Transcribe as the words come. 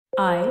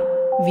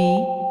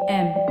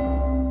IVM.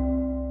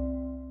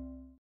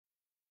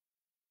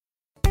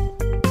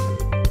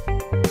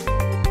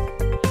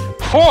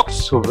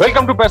 Folks,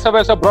 welcome to Paisa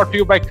Vaisa, brought to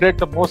you by Credit,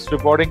 the most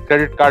rewarding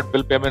credit card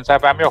bill payments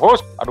app. I'm your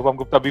host, Anupam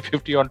Gupta,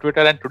 B50 on Twitter.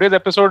 And today's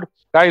episode,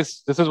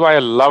 guys, this is why I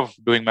love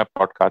doing my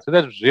podcast. It's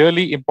a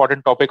really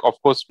important topic. Of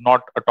course,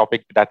 not a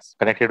topic that's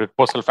connected with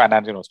personal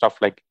finance,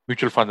 stuff like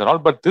mutual funds and all,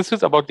 but this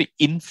is about the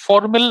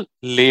informal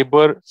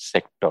labor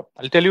sector.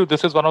 I'll tell you,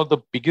 this is one of the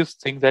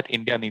biggest things that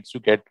India needs to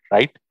get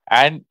right.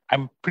 And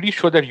I'm pretty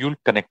sure that you'll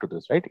connect to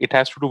this, right? It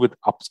has to do with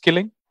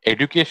upskilling,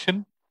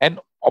 education, and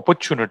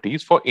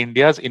opportunities for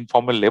India's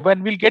informal labor.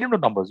 And we'll get into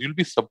numbers. You'll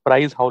be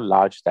surprised how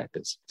large that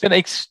is. It's an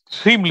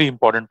extremely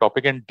important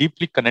topic and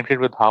deeply connected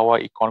with how our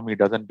economy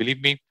does. And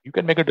believe me, you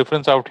can make a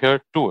difference out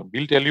here too.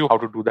 We'll tell you how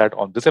to do that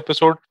on this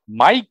episode.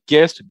 My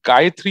guest,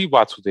 Gayatri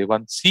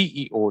Vasudevan,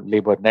 CEO,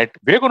 LaborNet.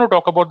 We're going to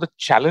talk about the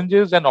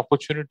challenges and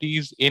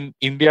opportunities in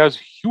India's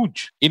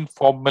huge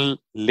informal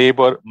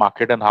labor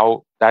market and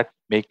how that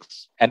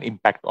makes an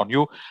impact on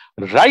you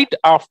right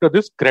after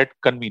this great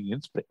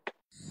convenience break.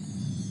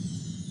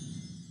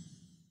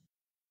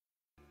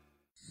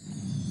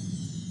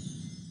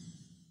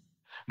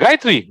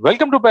 Gayatri,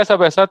 welcome to Paisa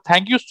Vaisa.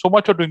 Thank you so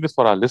much for doing this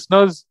for our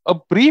listeners. A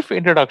brief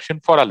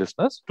introduction for our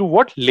listeners to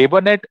what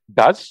LaborNet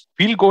does.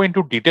 We'll go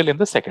into detail in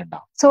the second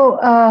half. So,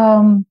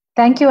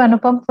 thank you,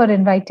 Anupam, for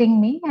inviting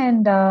me.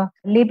 And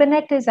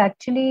LaborNet is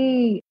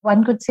actually,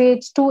 one could say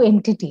it's two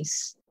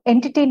entities.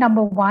 Entity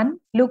number one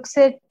looks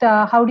at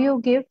how do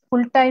you give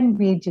full-time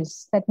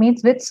wages. That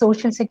means with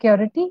Social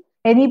Security.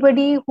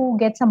 Anybody who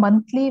gets a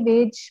monthly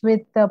wage with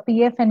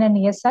PF and an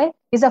ESI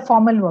is a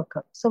formal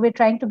worker. So we're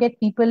trying to get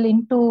people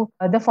into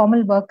the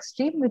formal work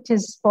stream, which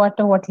is part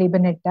of what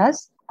LaborNet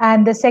does.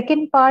 And the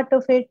second part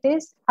of it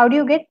is how do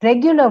you get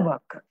regular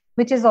work,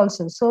 which is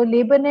also. So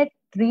LaborNet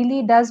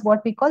really does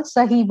what we call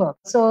Sahi work.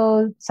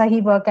 So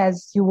Sahi work,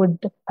 as you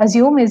would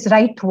assume, is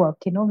right work.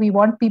 We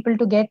want people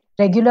to get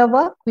regular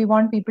work. We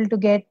want people to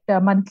get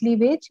monthly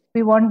wage.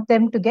 We want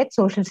them to get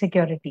Social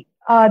Security.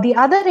 The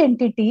other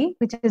entity,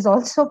 which is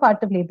also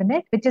part of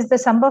LaborNet, which is the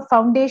Sambhav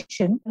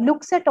Foundation,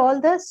 looks at all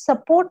the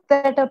support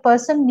that a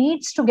person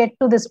needs to get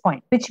to this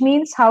point, which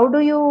means how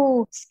do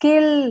you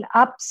skill,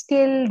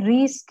 upskill,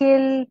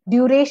 reskill,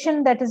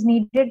 duration that is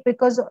needed,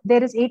 because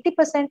there is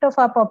 80% of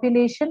our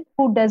population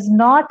who does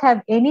not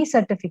have any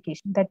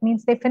certification. That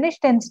means they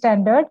finished 10th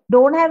standard,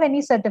 don't have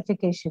any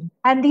certification.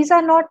 And these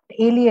are not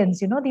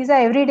aliens, these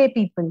are everyday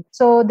people.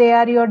 So they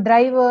are your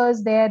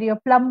drivers, they are your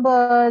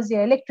plumbers,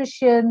 your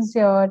electricians,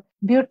 your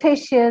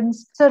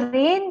beauticians. So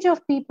range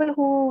of people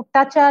who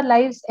touch our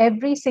lives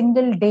every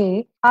single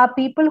day are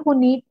people who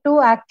need to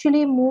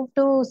actually move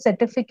to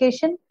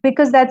certification,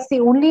 because that's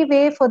the only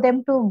way for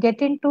them to get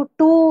into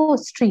two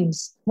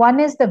streams. One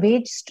is the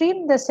wage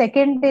stream. The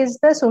second is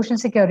the Social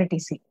Security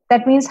stream.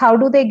 That means how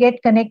do they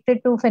get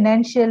connected to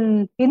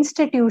financial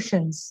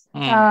institutions,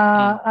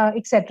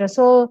 etc.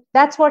 So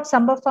that's what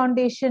Sambhav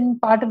Foundation,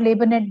 part of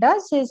LaborNet,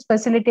 does, is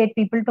facilitate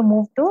people to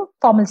move to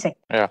formal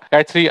sector. Yeah.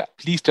 Gayatri,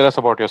 please tell us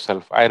about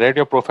yourself. I read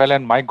your profile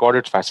and my God,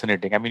 it's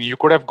fascinating. I mean, you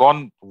could have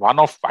gone one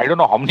of, I don't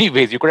know how many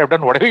ways. You could have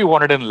done whatever you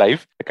wanted in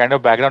life, the kind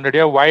of background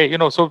idea. Why,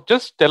 so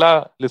just tell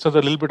our listeners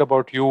a little bit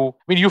about you. I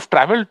mean, you've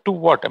traveled to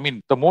what? I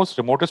mean, the most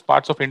remotest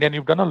parts of India, and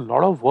you've done a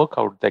lot of work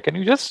out there. Can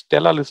you just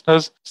tell our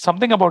listeners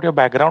something about your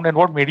background and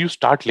what made you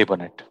start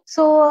LaborNet?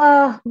 So,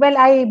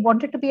 I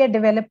wanted to be a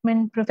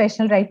development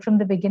professional right from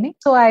the beginning.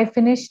 So I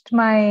finished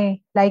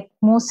like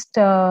most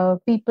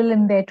people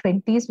in their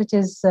 20s, which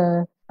is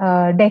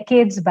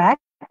decades back.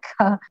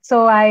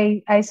 So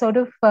I sort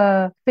of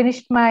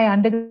finished my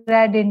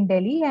undergrad in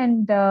Delhi,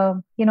 and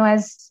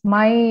as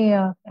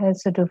my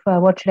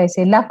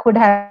luck would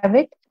have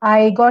it,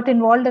 I got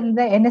involved in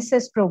the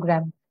NSS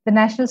program, the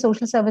National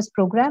Social Service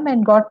Program,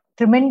 and got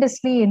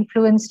tremendously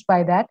influenced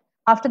by that.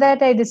 After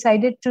that, I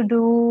decided to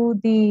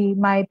do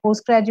my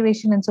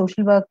post-graduation in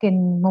social work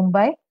in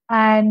Mumbai,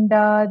 and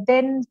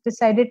then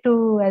decided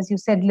to, as you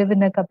said, live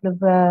in a couple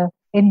of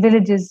in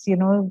villages,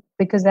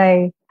 because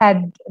I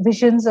had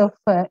visions of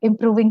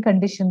improving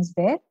conditions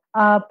there.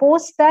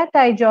 Post that,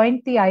 I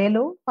joined the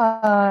ILO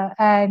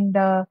and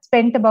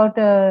spent about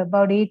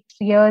 8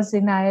 years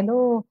in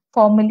ILO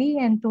formally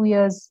and 2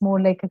 years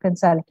more like a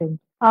consultant.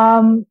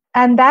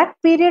 And that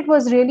period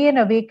was really an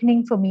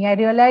awakening for me. I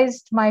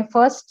realized my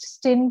first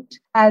stint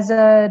as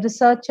a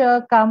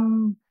researcher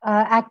come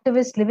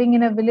activist living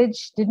in a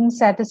village didn't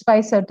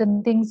satisfy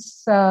certain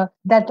things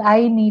that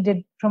I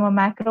needed from a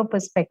macro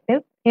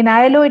perspective. In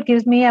ILO, it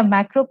gives me a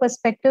macro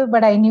perspective,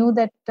 but I knew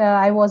that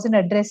I wasn't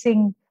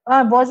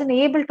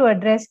able to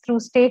address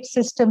through state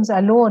systems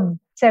alone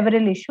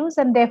several issues,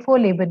 and therefore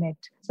LaborNet.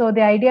 So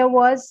the idea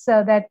was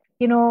that,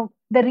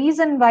 the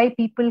reason why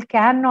people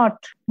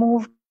cannot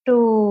move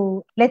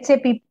to, let's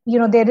say,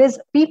 there is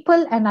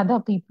people and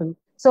other people.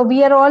 So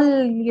we are all,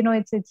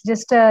 it's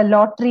just a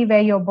lottery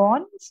where you're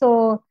born.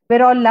 So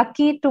we're all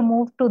lucky to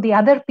move to the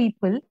other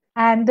people,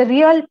 and the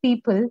real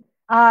people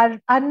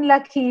are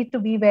unlucky to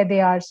be where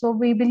they are. So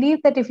we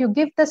believe that if you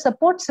give the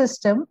support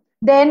system,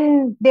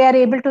 then they are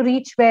able to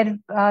reach where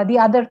the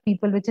other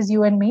people, which is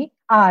you and me,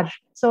 are.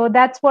 So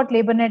that's what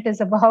LaborNet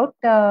is about,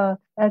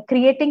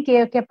 creating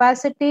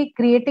capacity,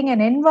 creating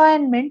an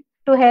environment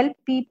to help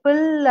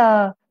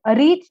people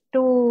reach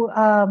to,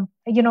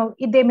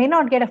 they may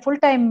not get a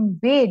full-time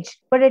wage,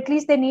 but at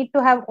least they need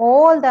to have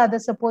all the other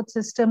support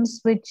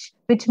systems which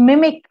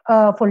mimic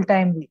a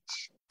full-time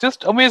wage.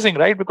 Just amazing,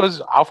 right?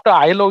 Because after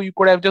ILO, you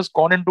could have just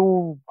gone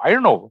into, I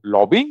don't know,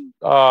 lobbying,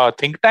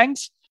 think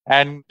tanks,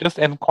 and just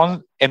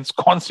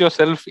ensconce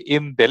yourself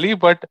in Delhi.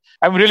 But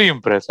I'm really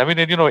impressed. I mean,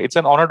 it's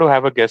an honor to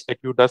have a guest like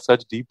you who does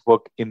such deep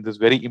work in this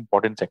very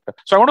important sector.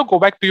 So I want to go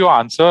back to your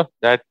answer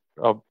that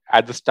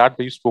at the start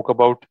where you spoke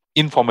about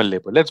informal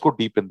labor. Let's go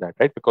deep in that,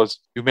 right? Because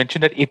you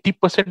mentioned that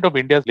 80% of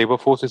India's labor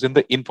force is in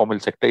the informal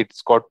sector.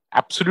 It's got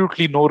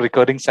absolutely no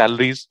recurring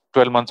salaries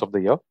 12 months of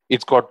the year.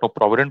 It's got no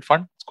provident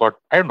fund.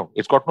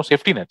 It's got no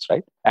safety nets,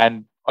 right?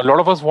 And a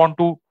lot of us want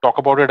to talk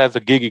about it as a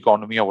gig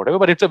economy or whatever,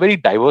 but it's a very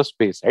diverse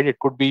space, right? It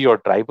could be your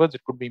drivers,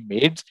 it could be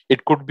maids,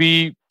 it could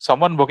be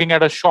someone working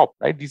at a shop,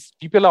 right? These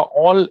people are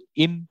all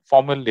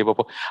informal labor.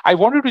 I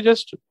wanted to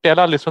just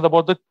tell our listeners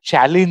about the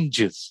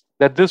challenges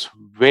that this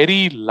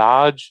very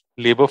large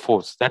labor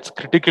force that's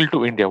critical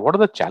to India, what are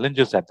the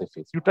challenges that they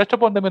face? You touched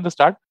upon them in the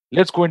start.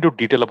 Let's go into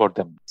detail about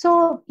them.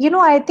 So,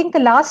 I think the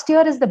last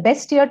year is the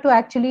best year to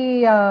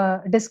actually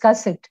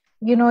discuss it.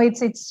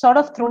 It's sort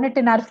of thrown it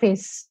in our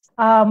face.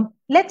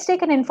 Let's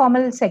take an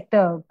informal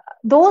sector.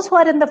 Those who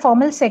are in the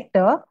formal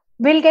sector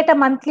will get a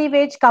monthly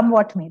wage come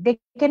what may. They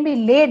can be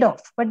laid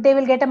off, but they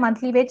will get a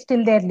monthly wage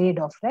till they're laid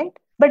off, right?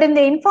 But in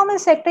the informal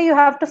sector, you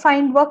have to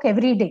find work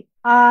every day.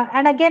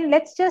 And again,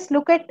 let's just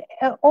look at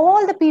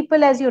all the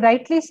people, as you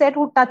rightly said,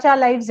 who touch our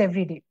lives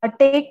every day.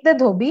 Take the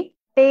dhobi,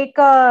 take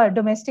a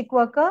domestic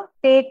worker,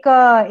 take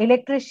a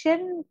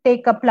electrician,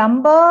 take a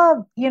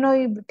plumber,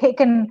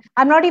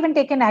 I'm not even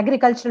taking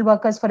agricultural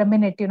workers for a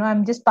minute,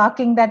 I'm just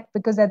parking that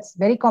because that's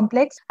very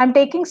complex. I'm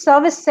taking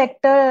service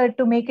sector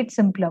to make it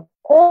simpler.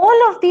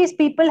 All of these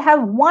people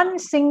have one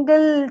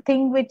single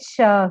thing which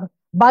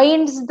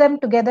binds them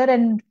together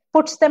and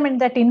puts them in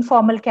that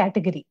informal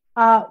category,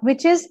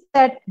 which is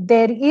that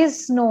there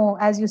is no,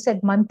 as you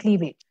said, monthly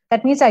wage.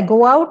 That means I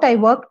go out, I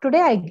work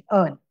today, I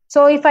earn.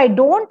 So if I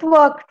don't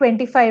work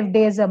 25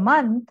 days a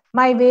month,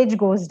 my wage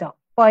goes down.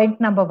 Point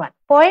number one.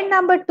 Point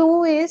number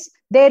two is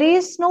there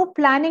is no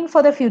planning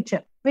for the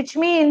future, which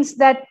means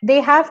that they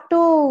have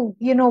to,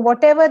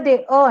 whatever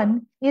they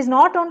earn is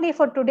not only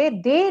for today,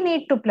 they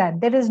need to plan.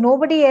 There is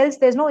nobody else.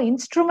 There's no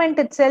instrument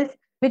itself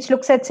which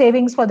looks at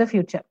savings for the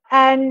future.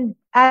 And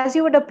as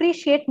you would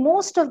appreciate,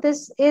 most of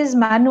this is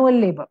manual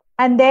labor.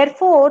 And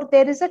therefore,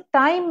 there is a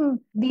time,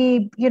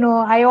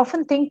 I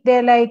often think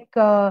they're like,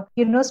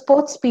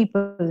 sports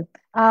people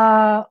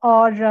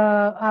or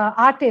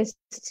artists,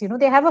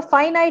 they have a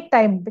finite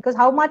time because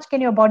how much can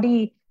your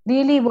body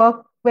really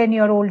work when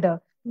you're older?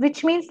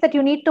 Which means that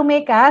you need to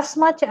make as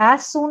much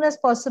as soon as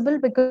possible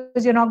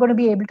because you're not going to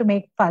be able to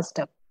make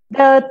faster.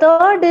 The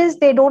third is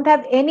they don't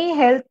have any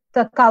health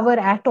cover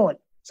at all.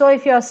 So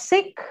if you're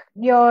sick,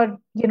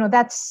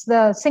 that's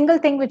the single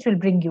thing which will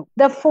bring you.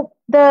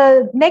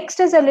 The next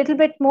is a little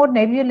bit more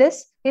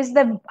nebulous, is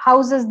the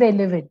houses they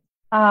live in.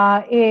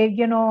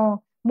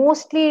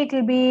 Mostly it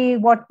will be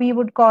what we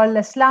would call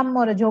a slum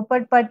or a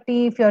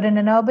jhopatpatti if you're in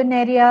an urban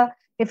area.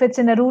 If it's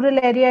in a rural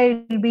area,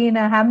 it will be in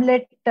a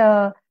hamlet,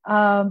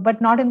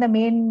 but not in the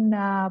main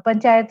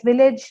panchayat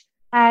village.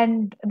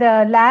 And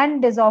the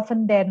land is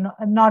often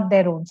not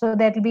their own. So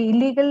that will be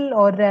illegal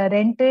or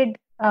rented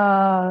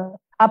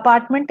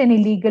apartment in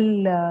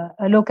illegal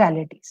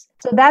localities.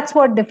 So that's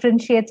what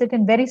differentiates it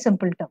in very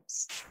simple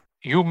terms.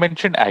 You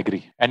mentioned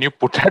agri and you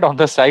put that on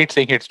the side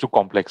saying it's too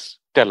complex.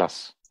 Tell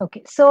us.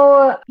 Okay.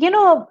 So,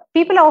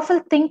 people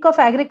often think of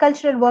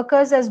agricultural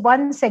workers as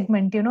one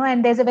segment,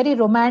 and there's a very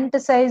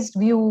romanticized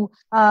view.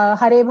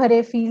 Hare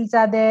bhare fields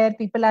are there,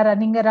 people are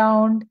running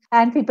around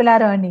and people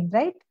are earning,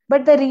 right?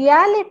 But the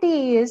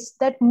reality is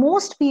that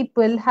most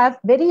people have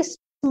very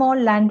small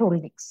land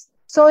holdings.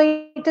 So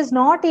it is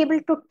not able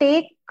to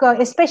take,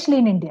 especially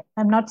in India.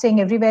 I'm not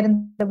saying everywhere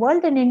in the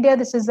world. In India,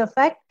 this is a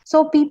fact.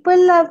 So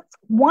people have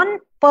one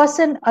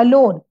person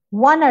alone,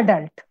 one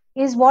adult,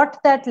 is what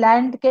that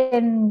land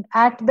can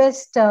at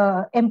best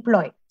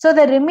employ. So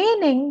the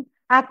remaining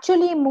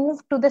actually move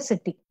to the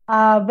city.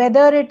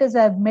 Whether it is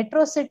a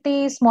metro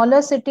city,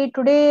 smaller city,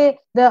 today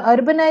the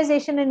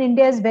urbanization in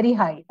India is very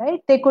high,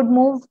 right? They could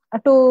move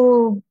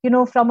to,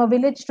 from a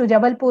village to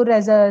Jabalpur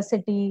as a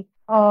city,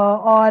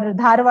 or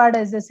Dharwad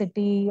as a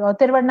city, or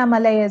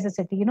Tiruvannamalai as a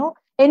city,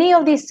 any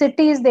of these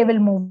cities they will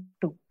move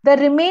to. The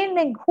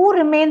remaining, who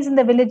remains in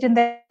the village in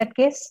that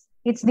case?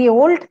 It's the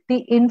old,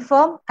 the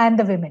infirm, and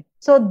the women.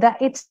 So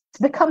it's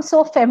become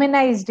so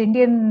feminized.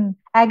 Indian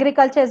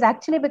agriculture has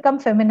actually become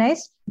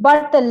feminized,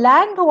 but the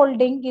land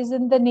holding is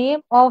in the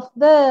name of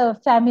the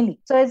family.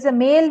 So it's the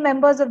male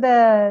members of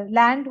the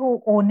land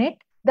who own it.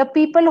 The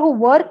people who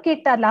work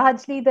it are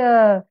largely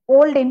the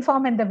old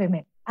infirm and the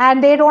women.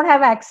 And they don't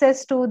have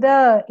access to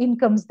the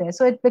incomes there.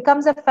 So it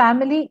becomes a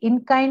family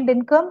in-kind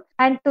income,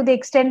 and to the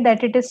extent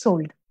that it is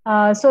sold.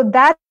 So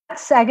that's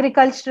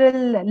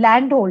agricultural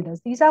landholders.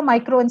 These are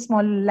micro and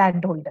small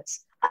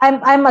landholders.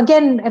 I'm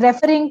again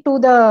referring to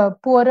the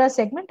poorer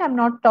segment. I'm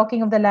not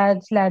talking of the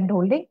large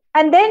landholding.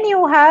 And then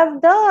you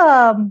have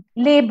the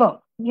labor,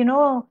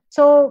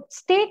 So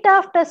state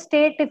after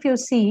state, if you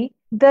see,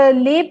 the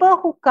labor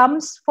who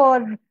comes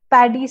for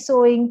paddy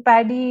sowing,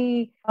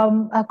 paddy,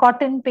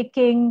 cotton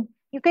picking,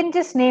 you can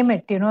just name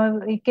it,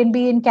 it can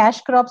be in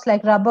cash crops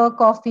like rubber,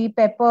 coffee,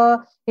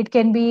 pepper. It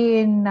can be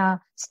in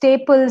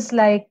staples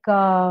like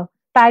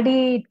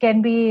paddy. It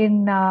can be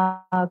in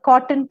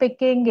cotton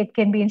picking. It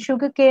can be in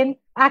sugarcane.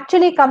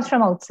 Actually comes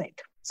from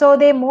outside. So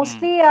they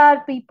mostly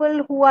are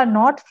people who are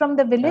not from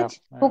the village,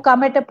 who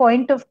come at a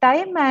point of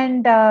time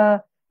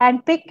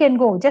and pick and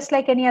go, just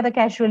like any other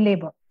casual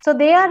labor. So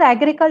they are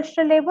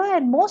agricultural labor,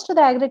 and most of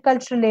the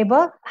agricultural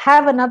labor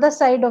have another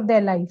side of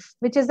their life,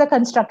 which is the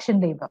construction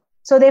labor.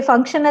 So they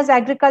function as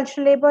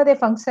agricultural labor, they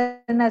function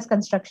as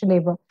construction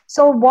labor.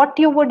 So what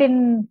you would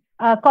in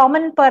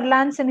common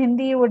parlance in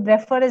Hindi you would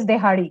refer as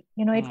dehadi.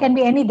 It can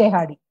be any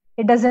dehadi.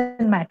 It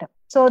doesn't matter.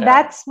 So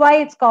that's why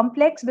it's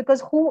complex,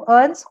 because who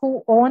earns,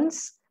 who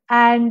owns,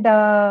 and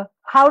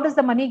how does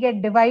the money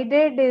get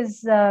divided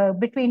is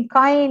between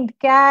kind,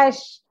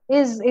 cash,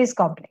 is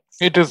complex.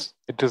 It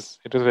is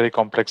very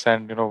complex,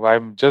 and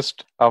I'm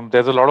just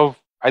there's a lot of,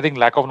 I think,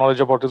 lack of knowledge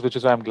about this, which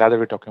is why I'm glad that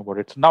we're talking about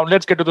it. So now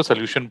let's get to the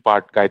solution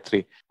part,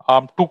 Gayatri.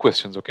 2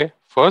 questions, okay?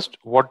 First,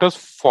 what does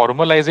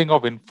formalizing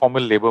of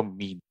informal labor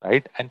mean,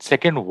 right? And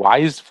second, why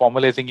is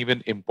formalizing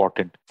even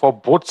important for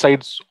both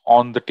sides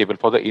on the table,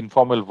 for the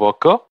informal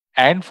worker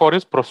and for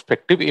his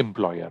prospective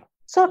employer?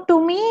 So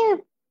to me,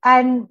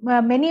 and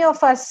many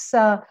of us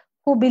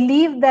who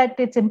believe that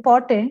it's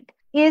important,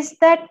 is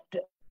that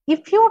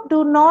if you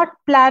do not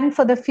plan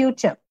for the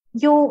future,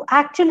 you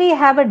actually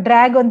have a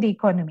drag on the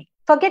economy.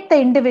 Forget the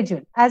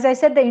individual. As I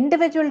said, the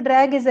individual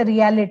drag is a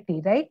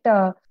reality, right?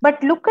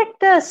 But look at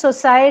the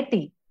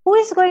society. Who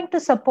is going to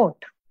support?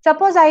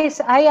 Suppose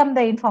I am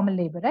the informal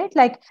labor, right?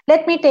 Like,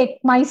 let me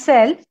take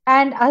myself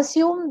and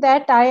assume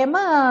that I'm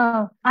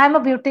a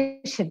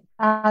beautician.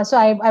 So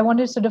I want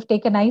to sort of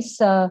take a nice,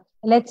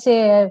 let's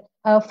say,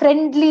 a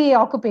friendly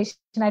occupation.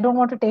 I don't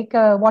want to take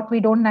what we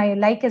don't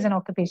like as an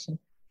occupation.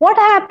 What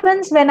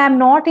happens when I'm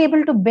not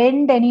able to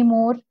bend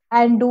anymore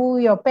and do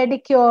your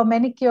pedicure,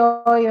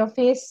 manicure, your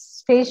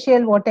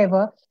facial,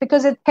 whatever,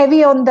 because it's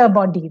heavy on the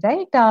body,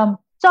 right?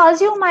 So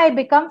assume I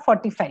become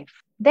 45.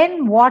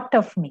 Then what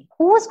of me?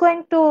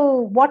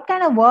 What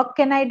kind of work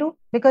can I do?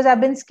 Because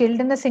I've been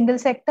skilled in the single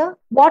sector.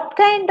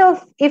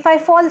 If I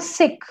fall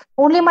sick,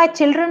 only my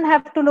children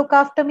have to look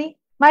after me.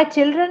 My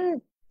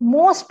children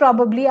most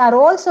probably are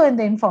also in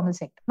the informal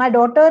sector. My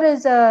daughter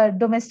is a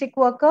domestic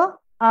worker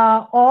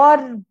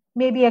or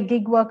maybe a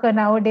gig worker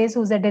nowadays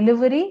who's a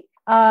delivery.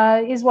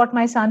 Is what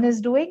my son is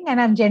doing,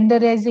 and I'm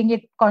genderizing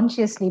it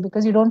consciously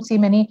because you don't see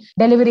many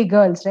delivery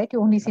girls, right?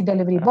 You only see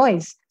delivery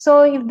boys.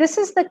 So if this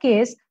is the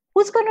case,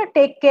 who's going to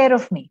take care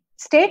of me?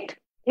 State?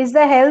 Is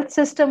the health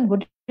system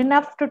good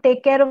enough to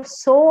take care of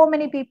so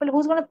many people?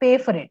 Who's going to pay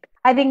for it?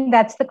 I think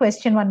that's the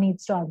question one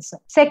needs to answer.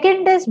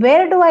 Second is,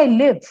 where do I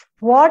live?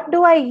 What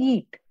do I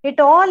eat? It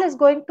all is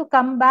going to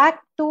come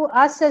back to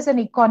us as an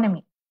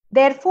economy.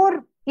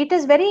 Therefore, it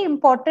is very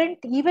important,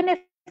 even if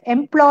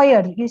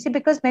employer, you see,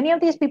 because many of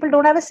these people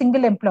don't have a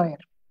single employer.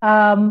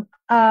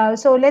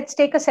 So let's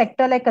take a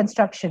sector like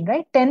construction,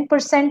 right?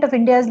 10% of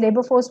India's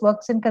labor force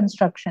works in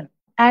construction.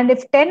 And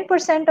if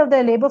 10% of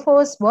the labor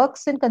force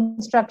works in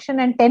construction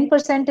and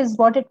 10% is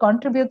what it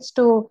contributes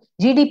to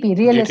GDP,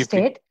 real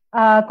estate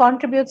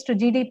contributes to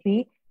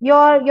GDP,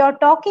 you're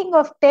talking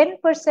of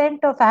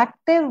 10% of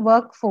active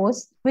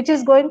workforce, which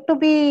is going to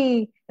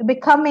be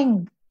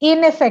becoming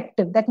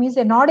ineffective. That means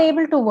they're not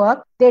able to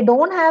work. They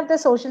don't have the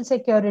social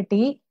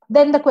security.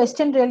 Then the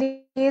question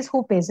really is,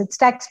 who pays? It's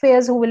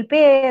taxpayers who will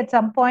pay at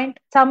some point.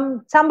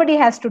 Somebody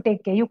has to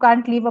take care. You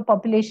can't leave a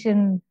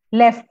population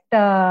left.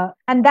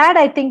 And that,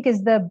 I think,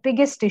 is the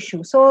biggest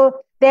issue. So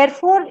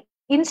therefore,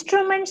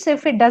 instruments,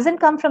 if it doesn't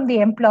come from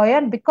the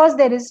employer, because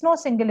there is no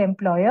single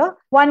employer,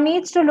 one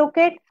needs to look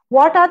at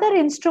what other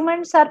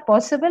instruments are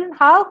possible.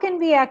 How can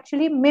we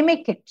actually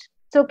mimic it?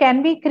 So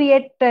can we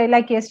create,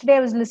 like yesterday,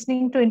 I was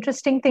listening to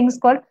interesting things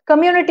called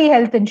community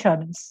health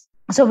insurance.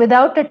 So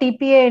without a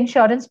TPA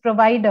insurance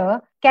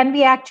provider, can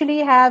we actually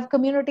have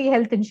community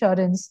health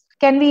insurance?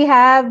 Can we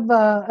have,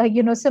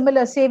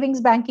 similar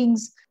savings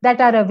bankings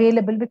that are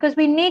available? Because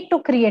we need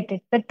to create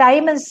it. The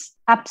time is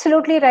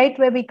absolutely right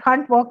where we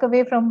can't walk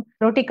away from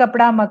roti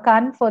kapda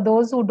makan for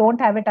those who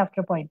don't have it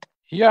after a point.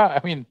 Yeah,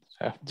 I mean,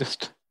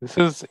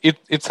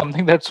 it's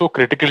something that's so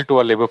critical to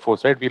our labor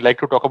force, right? We like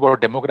to talk about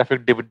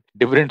demographic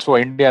dividends for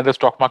India, and the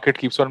stock market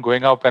keeps on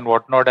going up and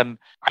whatnot. And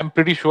I'm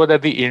pretty sure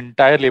that the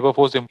entire labor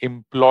force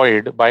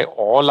employed by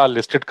all our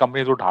listed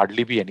companies would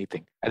hardly be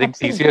anything. I think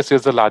Absolutely. TCS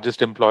is the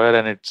largest employer,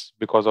 and it's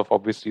because of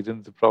obvious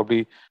reasons.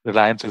 Probably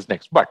Reliance is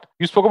next. But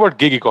you spoke about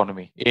gig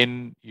economy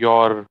in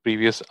your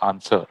previous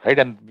answer, right?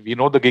 And we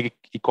know the gig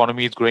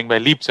economy is growing by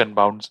leaps and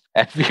bounds.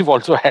 And we've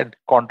also had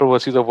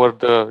controversies over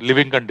the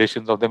living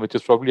conditions of them, which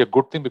is probably a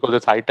good thing because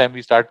it's high high time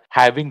we start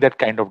having that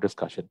kind of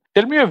discussion.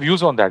 Tell me your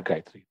views on that,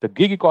 Gayatri. The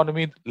gig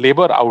economy,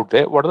 labor out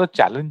there, what are the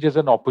challenges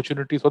and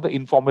opportunities for the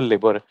informal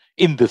labor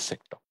in this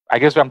sector? I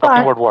guess I'm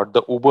talking about what?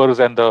 The Ubers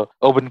and the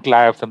Urban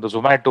Claps and the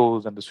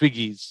Zomatos and the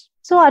Swiggies.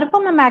 So,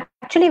 Arupam, I'm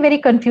actually very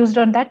confused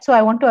on that. So,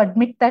 I want to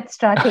admit that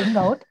starting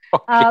out.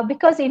 Okay.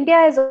 Because India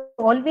has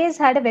always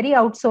had a very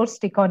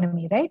outsourced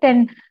economy, right?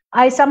 And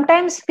I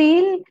sometimes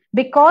feel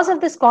because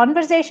of this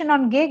conversation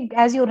on gig,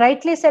 as you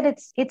rightly said,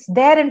 it's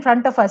there in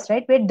front of us,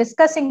 right? We're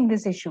discussing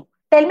this issue.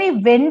 Tell me,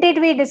 when did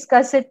we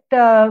discuss it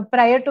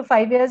prior to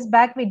 5 years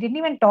back? We didn't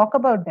even talk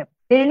about them.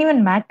 They didn't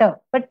even matter.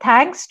 But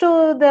thanks to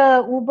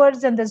the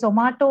Ubers and the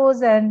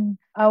Zomatos and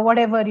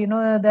whatever,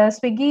 the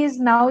Swiggies,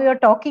 now you're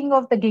talking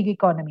of the gig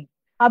economy,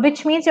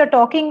 which means you're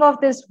talking of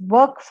this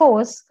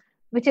workforce,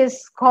 which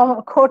is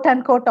quote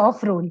unquote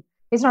off rule.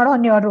 It's not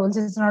on your rules.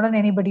 It's not on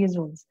anybody's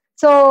rules.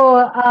 So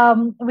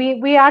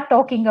we are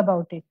talking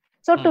about it.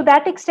 So to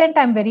that extent,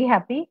 I'm very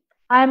happy.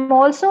 I'm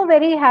also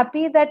very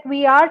happy that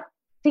we are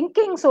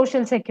thinking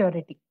social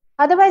security.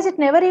 Otherwise, it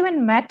never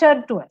even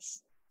mattered to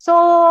us.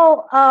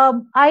 So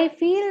I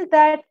feel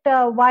that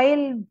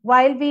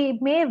while we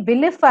may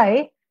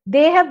vilify,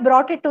 they have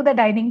brought it to the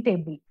dining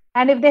table.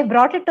 And if they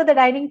brought it to the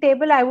dining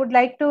table, I would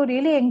like to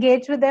really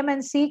engage with them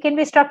and see, can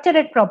we structure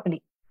it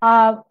properly?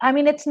 I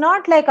mean, it's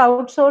not like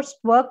outsourced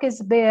work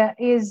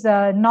is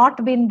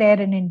not been there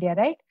in India,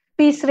 right?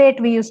 Piece rate,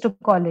 we used to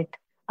call it.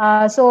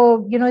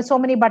 So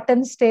many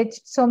buttons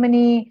stitched, so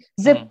many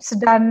zips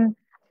done.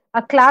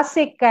 A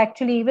classic,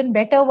 actually, even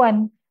better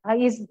one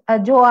is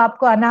jo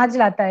aapko anaj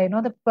lata hai,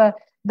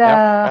 the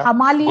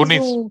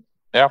hamalis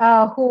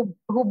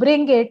who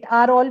bring it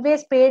are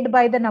always paid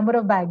by the number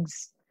of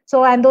bags.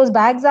 So, and those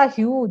bags are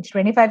huge,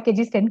 25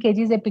 kgs, 10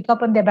 kgs, they pick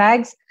up on their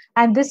bags.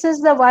 And this is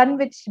the one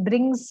which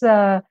brings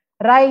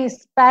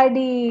rice,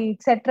 paddy,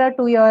 etc.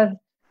 to your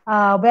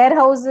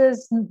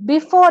warehouses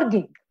before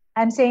gig.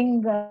 I'm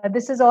saying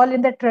this is all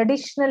in the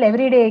traditional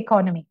everyday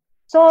economy.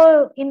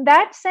 So in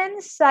that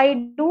sense, I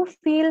do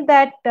feel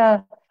that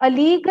a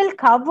legal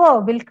cover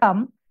will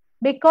come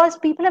because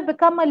people have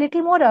become a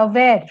little more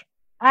aware.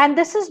 And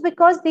this is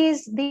because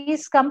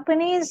these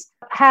companies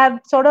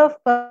have sort of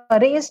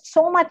raised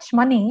so much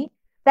money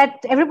that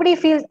everybody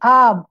feels,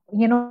 are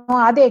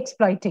they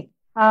exploiting?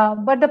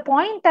 But the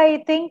point,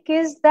 I think,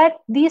 is that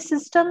these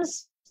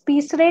systems,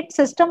 piece rate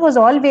system was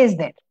always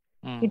there.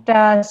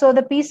 So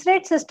the piece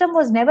rate system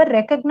was never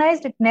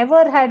recognized. It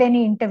never had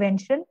any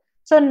intervention.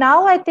 So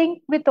now I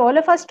think with all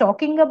of us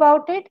talking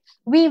about it,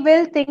 we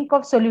will think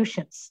of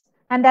solutions.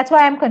 And that's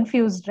why I'm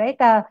confused,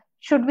 right?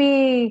 Should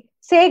we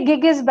say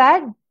gig is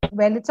bad?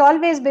 Well, it's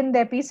always been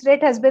there. Piece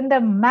rate has been the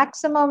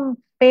maximum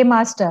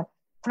paymaster.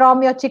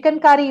 From your chicken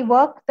curry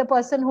work, the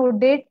person who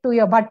did, to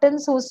your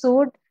buttons who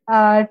sewed,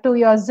 to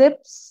your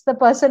zips, the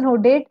person who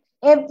did,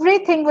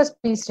 everything was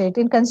piece rate.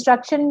 In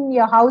construction,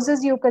 your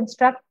houses you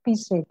construct,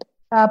 piece rate.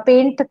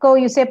 Paint ko,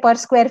 you say per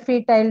square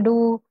feet, I'll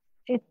do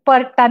it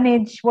per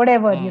tonnage,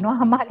 whatever,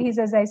 hamalis,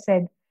 as I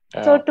said.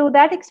 So to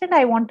that extent,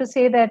 I want to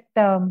say that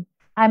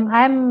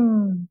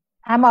I'm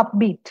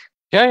upbeat.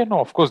 Yeah,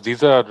 of course,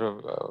 these are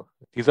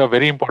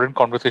very important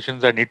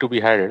conversations that need to be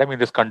had. I mean,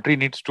 this country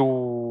needs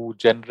to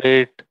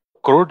generate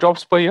crore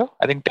jobs per year.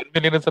 I think 10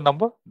 million is the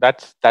number.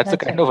 That's the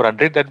kind of run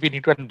rate that we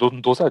need to,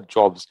 and those are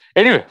jobs.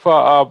 Anyway,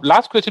 for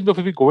last question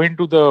before we go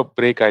into the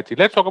break, I think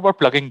let's talk about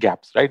plugging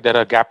gaps, right? There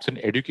are gaps in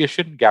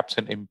education, gaps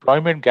in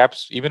employment,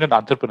 gaps even in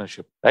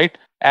entrepreneurship, right?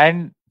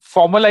 And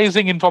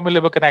formalizing informal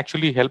labor can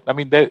actually help. I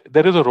mean, there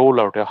is a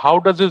role out here. How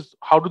do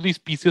these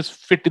pieces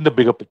fit in the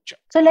bigger picture?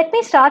 So let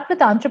me start with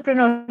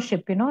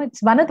entrepreneurship.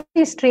 It's one of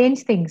these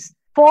strange things.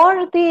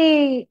 For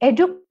the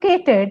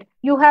educated,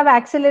 you have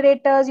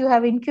accelerators, you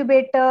have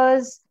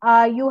incubators,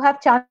 you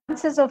have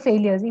chances of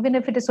failures. Even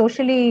if it is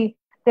socially,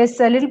 there's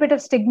a little bit of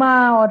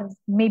stigma or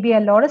maybe a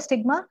lot of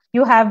stigma,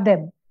 you have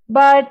them.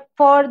 But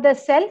for the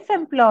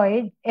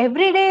self-employed,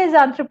 every day is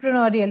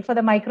entrepreneurial for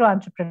the micro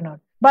entrepreneur.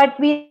 But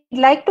we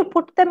like to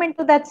put them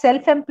into that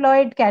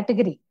self-employed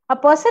category. A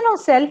person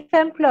who's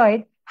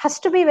self-employed has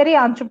to be very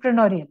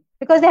entrepreneurial,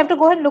 because they have to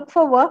go and look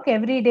for work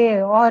every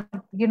day or,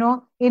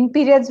 in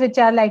periods which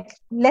are like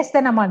less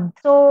than a month.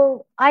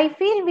 So I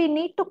feel we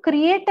need to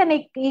create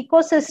an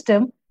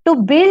ecosystem to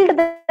build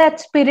that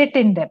spirit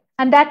in them.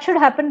 And that should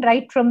happen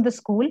right from the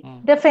school.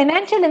 The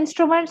financial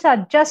instruments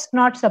are just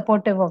not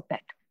supportive of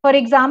that. For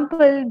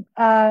example,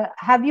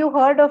 have you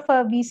heard of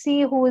a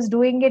VC who is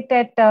doing it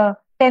at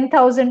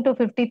 10,000 to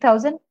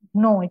 50,000?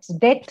 No, it's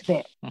debt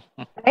there,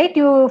 right?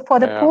 For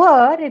the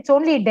poor, it's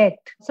only debt.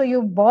 So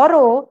you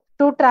borrow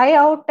to try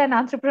out an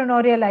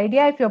entrepreneurial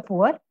idea if you're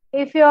poor.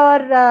 If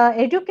you're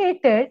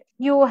educated,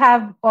 you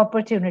have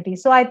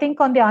opportunities. So I think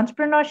on the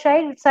entrepreneur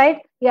side,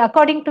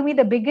 according to me,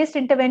 the biggest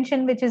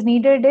intervention which is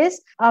needed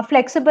is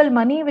flexible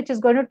money, which is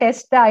going to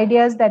test the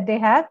ideas that they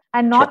have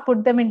and not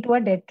put them into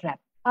a debt trap.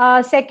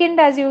 Second,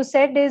 as you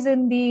said, is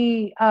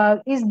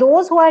is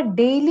those who are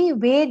daily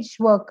wage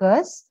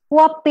workers who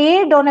are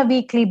paid on a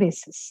weekly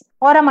basis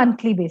or a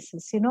monthly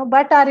basis,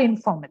 but are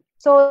informal.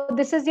 So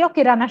this is your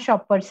Kirana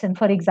shop person,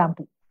 for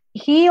example.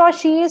 he or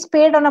she is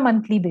paid on a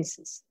monthly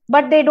basis,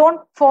 but they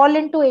don't fall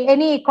into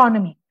any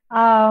economy.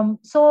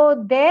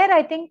 So there,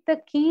 I think the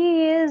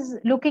key is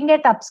looking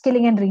at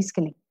upskilling and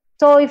reskilling.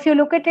 So if you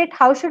look at it,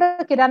 how should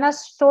a Kirana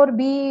store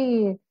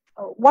be?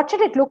 What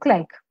should it look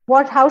like?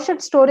 How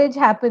should storage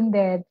happen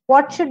there?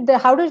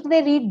 How do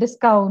they read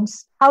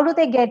discounts? How do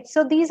they get?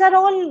 So these are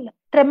all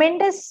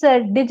tremendous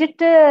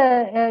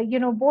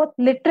digital, both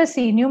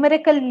literacy,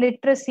 numerical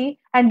literacy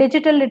and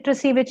digital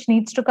literacy, which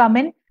needs to come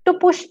in to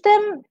push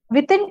them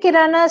within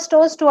Kirana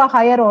stores to a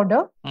higher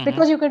order,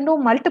 because you can do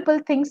multiple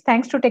things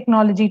thanks to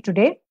technology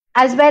today,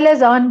 as well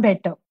as earn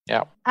better.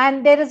 Yeah.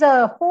 And there is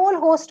a whole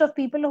host of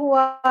people who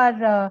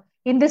are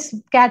in this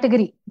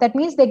category. That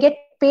means they get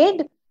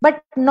paid,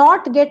 but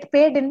not get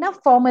paid in a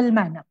formal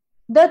manner.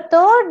 The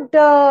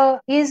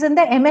third is in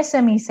the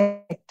MSME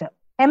sector.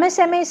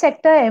 MSME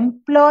sector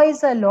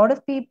employs a lot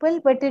of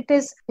people, but it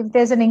is, if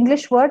there's an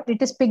English word,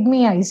 it is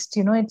pygmyized.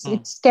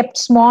 It's kept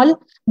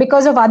small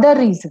because of other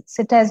reasons.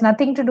 It has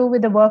nothing to do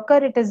with the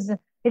worker. It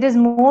is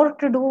more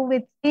to do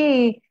with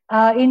the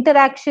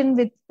interaction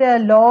with the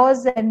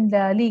laws and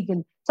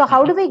legal. So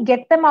how do we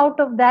get them out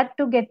of that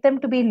to get them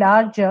to be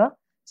larger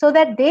so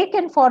that they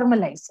can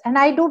formalize? And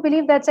I do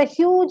believe that's a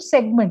huge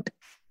segment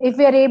if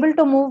we are able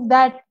to move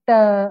that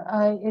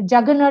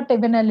juggernaut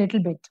even a little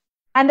bit.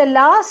 And the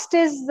last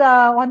is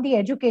on the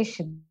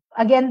education.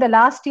 Again, the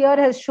last year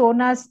has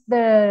shown us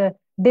the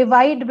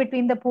divide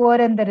between the poor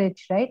and the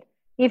rich, right?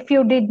 If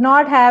you did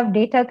not have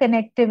data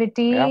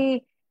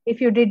connectivity, if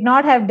you did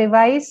not have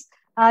device,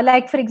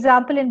 like for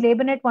example, in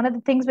LaborNet, one of the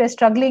things we're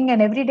struggling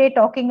and every day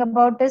talking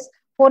about is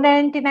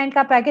 499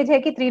 ka package hai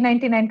ki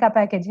 399 ka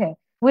package hai.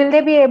 Will they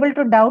be able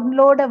to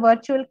download a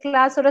virtual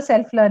class or a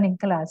self-learning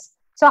class?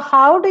 So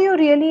how do you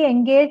really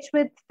engage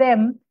with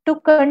them to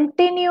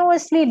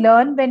continuously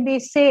learn? When we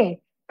say,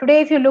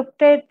 today, if you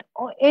looked at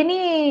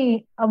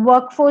any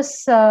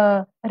workforce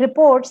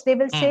reports, they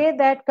will say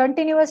that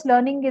continuous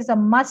learning is a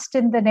must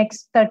in the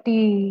next 30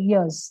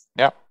 years.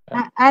 Yeah.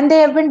 And they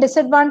have been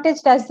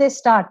disadvantaged as they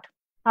start.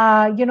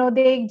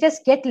 They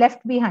just get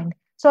left behind.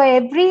 So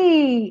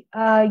every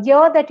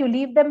year that you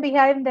leave them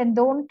behind, then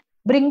don't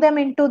bring them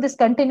into this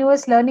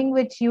continuous learning,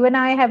 which you and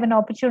I have an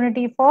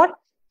opportunity for,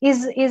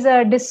 is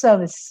a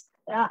disservice.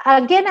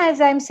 Again,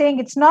 as I'm saying,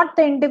 it's not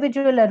the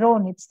individual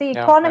alone. It's the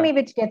economy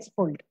which gets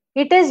pulled.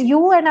 It is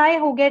you and I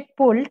who get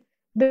pulled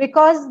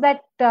because that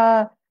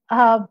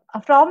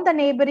from the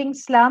neighboring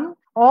slum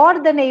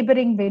or the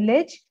neighboring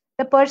village,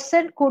 the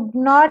person could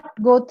not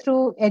go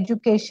through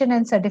education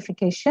and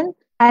certification,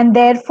 and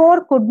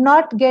therefore could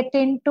not get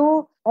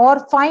into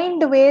or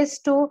find ways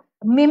to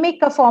mimic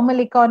a formal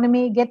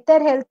economy, get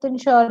their health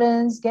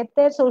insurance, get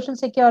their social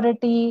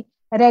security,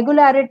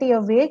 regularity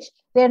of wage.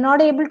 They're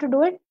not able to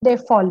do it, they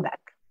fall back.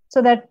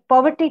 So that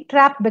poverty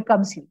trap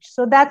becomes huge.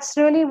 So that's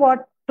really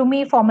what, to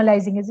me,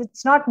 formalizing is.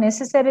 It's not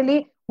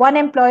necessarily one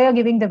employer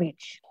giving the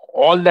wage.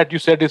 All that you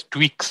said is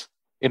tweaks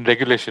in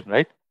regulation,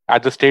 right?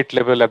 At the state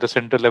level, at the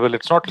central level.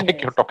 It's not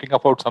like you're talking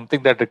about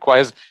something that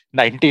requires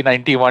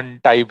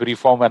 1991 type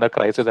reform and a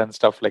crisis and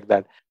stuff like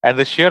that. And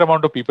the sheer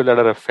amount of people that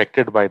are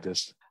affected by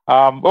this.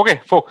 Okay,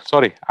 folks,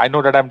 sorry. I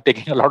know that I'm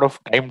taking a lot of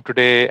time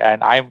today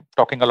and I'm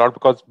talking a lot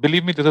because,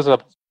 believe me,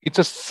 it's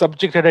a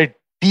subject that I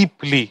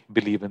deeply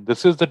believe in.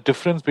 This is the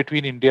difference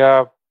between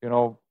India,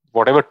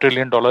 whatever $1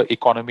 trillion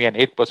economy and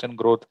 8%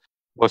 growth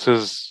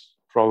versus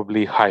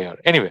probably higher.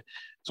 Anyway,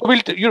 so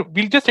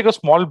we'll just take a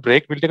small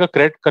break. We'll take a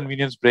credit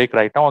convenience break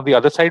right now. On the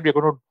other side, we're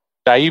going to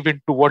dive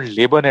into what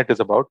LaborNet is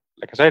about.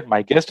 Like I said,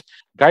 my guest,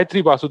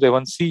 Gayatri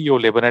Vasudevan,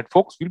 CEO LaborNet.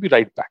 Folks, we'll be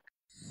right back.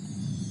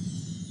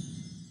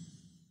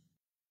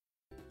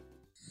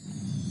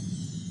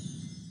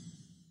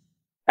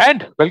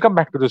 And welcome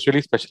back to this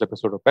really special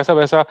episode of Paisa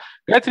Vaisa.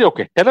 Gayatri,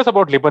 okay, tell us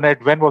about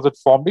LaborNet. When was it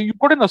formed? You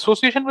got an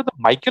association with the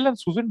Michael and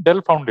Susan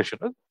Dell Foundation.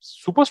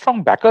 Super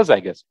strong backers, I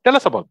guess. Tell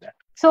us about that.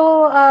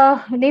 So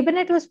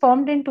LaborNet was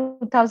formed in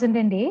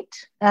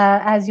 2008.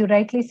 As you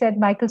rightly said,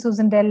 Michael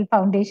Susan Dell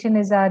Foundation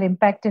is our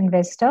impact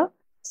investor.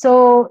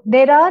 So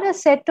there are a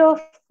set of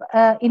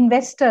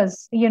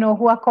investors,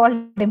 who are called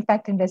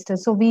impact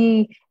investors. So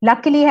we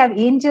luckily have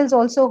angels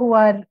also who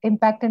are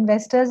impact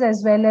investors,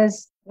 as well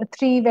as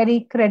 3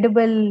 very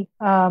credible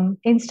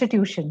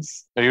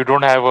institutions. You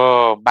don't have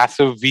a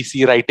massive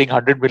VC writing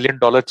 $100 million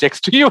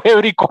checks to you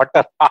every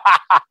quarter.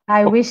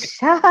 I wish,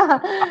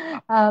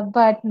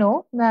 but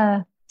no.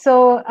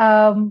 So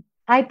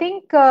I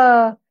think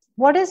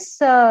what is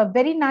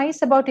very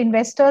nice about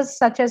investors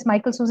such as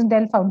Michael Susan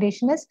Dell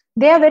Foundation is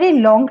they are very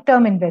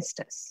long-term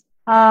investors.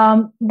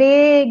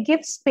 They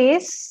give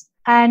space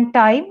and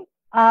time,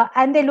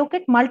 and they look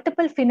at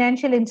multiple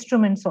financial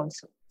instruments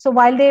also. So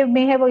while they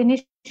may have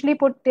initially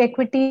put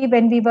equity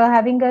when we were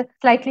having a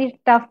slightly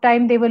tough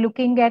time, they were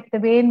looking at the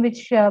way in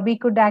which we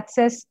could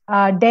access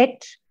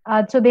debt.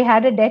 So they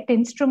had a debt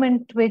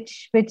instrument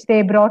which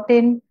they brought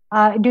in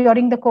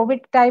during the COVID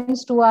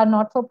times to our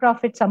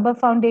not-for-profit Samba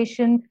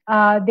Foundation.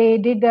 They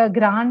did a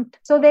grant.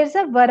 So there's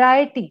a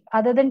variety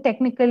other than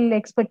technical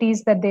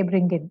expertise that they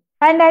bring in.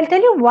 And I'll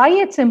tell you why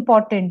it's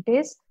important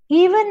is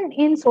even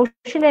in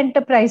social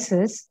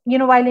enterprises,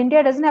 while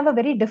India doesn't have a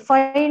very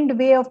defined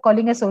way of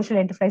calling a social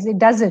enterprise, it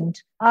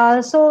doesn't.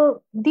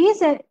 So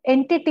these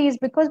entities,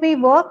 because we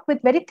work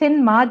with very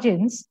thin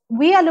margins,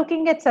 we are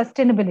looking at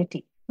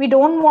sustainability. We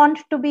don't want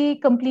to be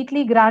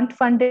completely grant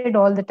funded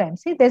all the time.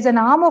 See, there's an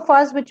arm of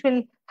us which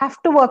will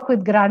have to work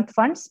with grant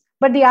funds,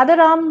 but the other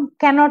arm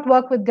cannot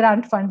work with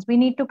grant funds. We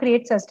need to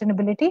create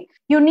sustainability.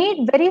 You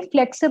need very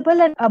flexible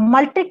and a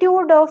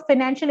multitude of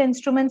financial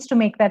instruments to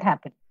make that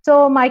happen.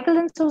 So Michael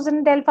and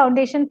Susan Dell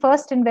Foundation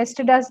first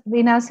invested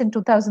in us in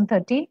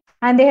 2013,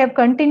 and they have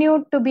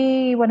continued to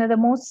be one of the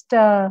most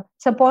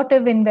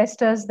supportive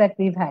investors that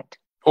we've had.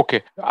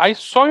 Okay. I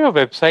saw your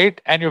website,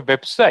 and your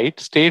website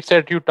states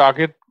that you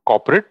target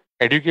corporate,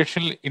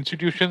 educational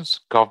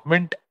institutions,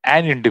 government,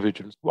 and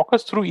individuals. Walk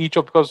us through each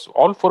of, because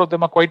all four of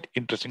them are quite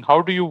interesting.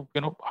 How do you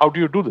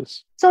do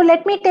this? So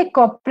let me take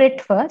corporate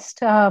first.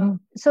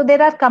 So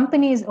there are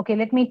companies. Okay,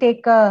 let me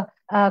take a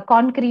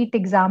concrete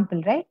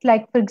example, right?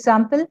 Like, for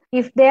example,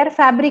 if they are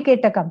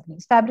fabricator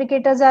companies,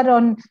 fabricators are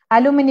on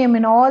aluminum.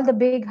 In all the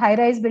big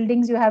high-rise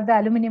buildings, you have the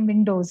aluminum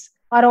windows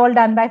are all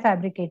done by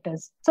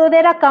fabricators. So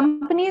there are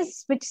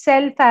companies which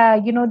sell,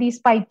 these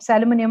pipes,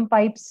 aluminum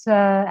pipes,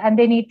 and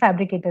they need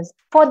fabricators.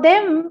 For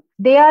them,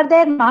 they are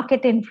their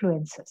market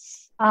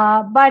influencers.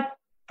 But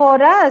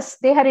for us,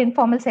 they are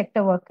informal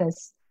sector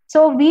workers.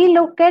 So we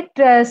look at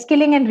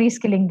skilling and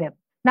reskilling them.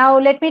 Now,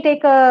 let me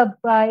take a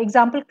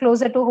example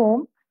closer to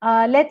home.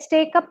 Let's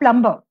take a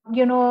plumber.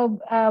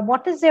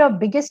 What is your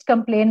biggest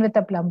complaint with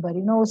a plumber?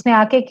 Usne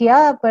aake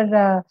kiya,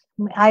 par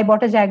I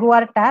bought a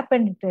Jaguar tap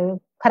and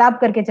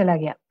kharab karke chala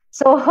gaya.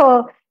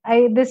 So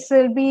this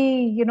will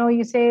be,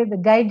 you say the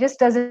guy just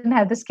doesn't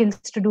have the skills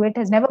to do it,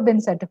 has never been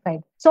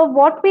certified. So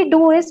what we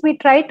do is we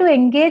try to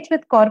engage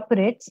with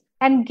corporates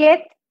and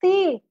get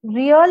the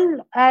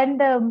real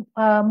and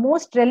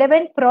most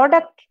relevant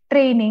product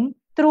training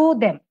through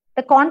them,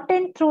 the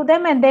content through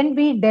them, and then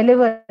we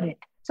deliver it.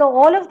 So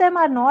all of them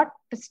are not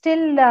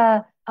still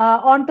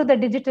onto the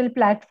digital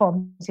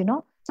platforms,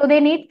 So they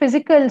need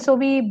physical. So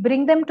we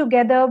bring them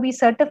together. We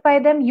certify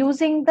them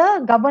using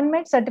the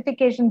government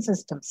certification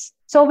systems.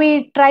 So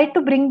we try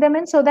to bring them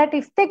in so that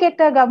if they get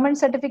a government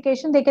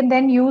certification, they can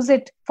then use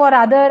it for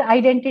other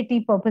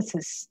identity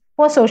purposes,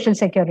 for social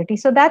security.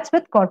 So that's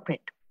with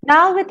corporate.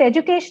 Now with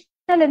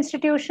educational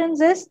institutions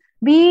is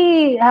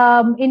we,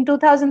 in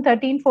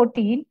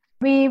 2013-14,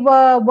 we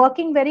were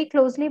working very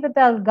closely with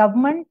the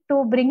government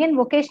to bring in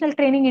vocational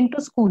training into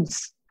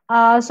schools.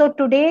 So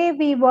today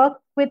we work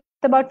with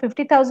about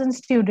 50,000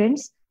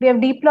 students. We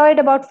have deployed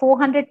about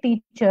 400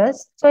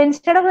 teachers. So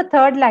instead of a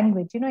third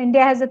language,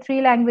 India has a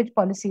 3-language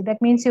policy.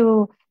 That means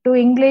you do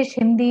English,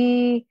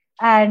 Hindi,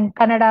 and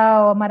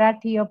Kannada or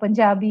Marathi or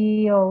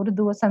Punjabi or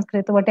Urdu or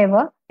Sanskrit or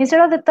whatever.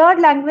 Instead of the third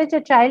language,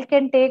 a child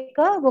can take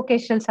a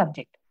vocational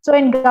subject. So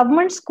in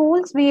government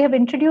schools, we have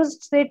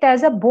introduced it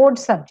as a board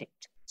subject.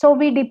 So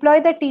we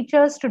deploy the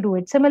teachers to do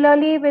it.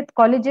 Similarly, with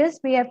colleges,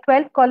 we have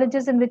 12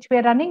 colleges in which we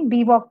are running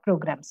BVOC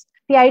programs.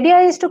 The idea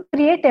is to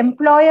create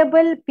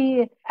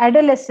employable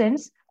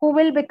adolescents who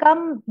will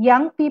become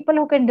young people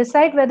who can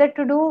decide whether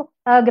to do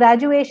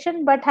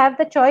graduation, but have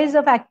the choice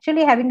of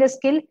actually having a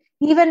skill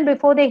even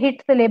before they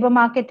hit the labor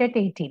market at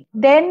 18.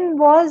 Then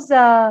was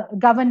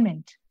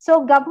government.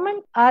 So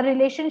government, our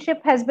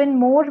relationship has been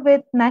more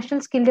with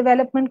National Skill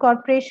Development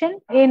Corporation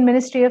in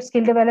Ministry of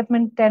Skill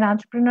Development and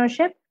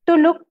Entrepreneurship, to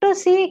look to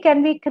see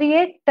can we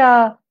create,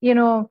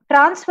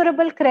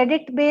 transferable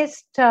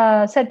credit-based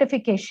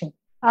certification,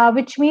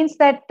 which means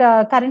that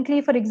currently,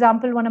 for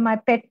example, one of my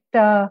pet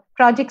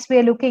projects we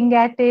are looking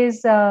at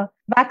is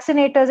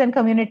vaccinators and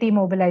community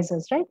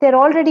mobilizers, right? They're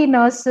already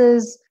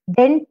nurses,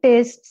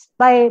 dentists.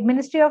 By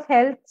Ministry of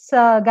Health's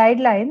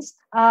guidelines,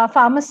 a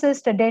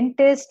pharmacist, a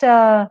dentist,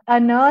 a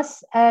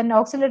nurse, an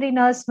auxiliary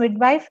nurse,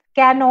 midwife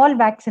can all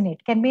vaccinate,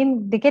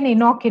 they can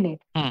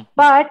inoculate.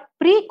 But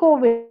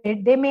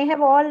pre-COVID, they may have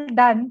all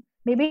done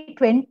maybe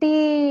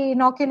 20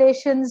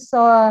 inoculations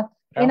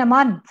in a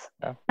month.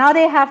 Yeah. Now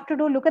they have to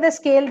look at the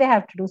scale they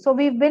have to do. So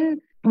we've been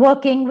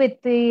working with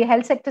the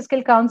Health Sector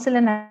Skill Council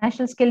and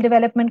National Skill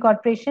Development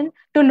Corporation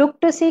to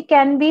look to see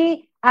can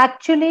we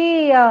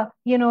actually,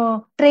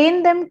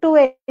 train them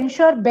to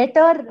ensure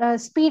better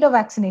speed of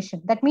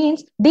vaccination. That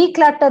means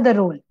declutter the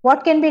role.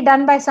 What can be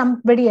done by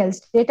somebody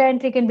else? Data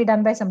entry can be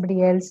done by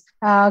somebody else.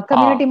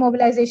 Community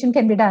mobilization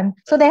can be done.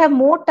 So they have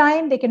more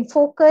time. They can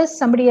focus.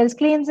 Somebody else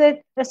cleans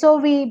it. So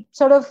we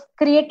sort of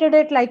created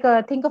it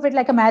think of it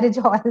like a marriage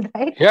hall,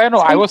 right? Yeah, so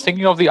I was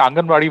thinking of the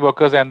Anganwadi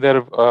workers and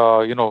their,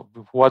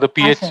 who are the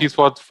PhDs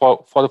for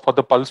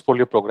the Pulse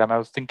Polio program. I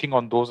was thinking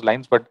on those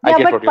lines, but I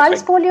get what you're saying.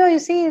 Pulse Polio, you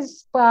see,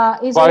 is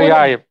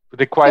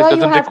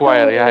doesn't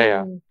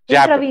require.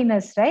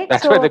 Intravenous, right?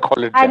 That's why they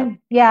call it jab.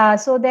 And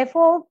so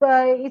therefore,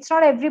 it's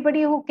not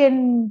everybody who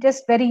can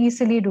just very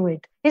easily do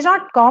it. It's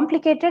not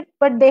complicated,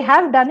 but they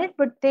have done it,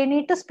 but they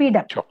need to speed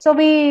up. Sure. So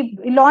we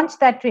launched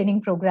that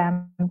training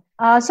program.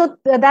 So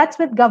that's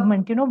with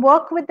government,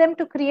 work with them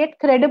to create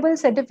credible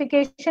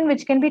certification,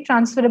 which can be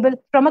transferable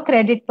from a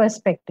credit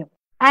perspective.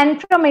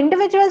 And from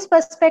individuals'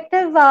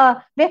 perspective,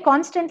 we're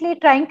constantly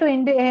trying to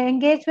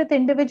engage with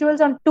individuals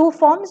on two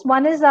forms.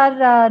 One is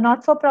our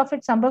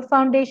not-for-profit Sambhav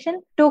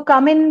Foundation to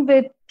come in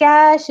with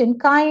cash in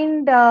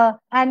kind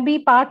and be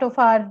part of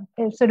our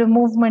sort of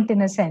movement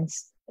in a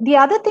sense. The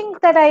other thing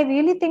that I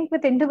really think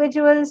with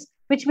individuals,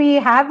 which we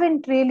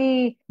haven't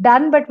really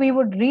done, but we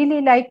would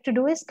really like to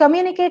do, is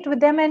communicate with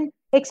them and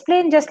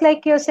explain, just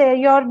like you're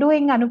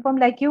doing, Anupam,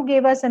 like you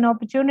gave us an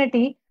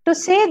opportunity to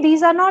say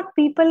these are not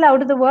people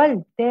out of the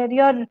world.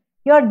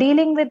 You're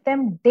dealing with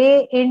them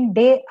day in,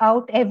 day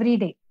out, every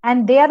day.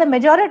 And they are the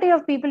majority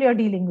of people you're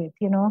dealing with,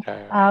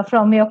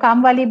 from your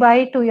Kamwali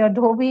Bai to your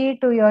Dhobi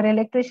to your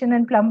electrician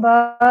and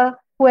plumber,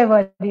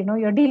 whoever,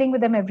 you're dealing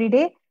with them every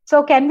day.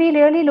 So can we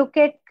really look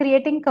at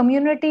creating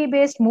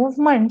community-based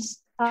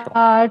movements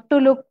to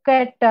look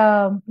at,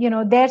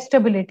 their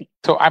stability?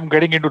 So I'm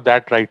getting into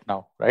that right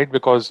now, right?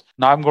 Because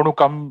now I'm going to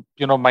come,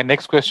 my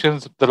next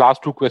questions, the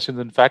last two questions,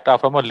 in fact, are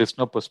from a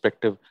listener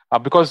perspective.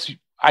 Because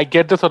I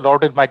get this a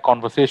lot in my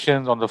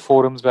conversations on the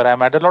forums where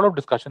I'm at. A lot of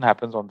discussion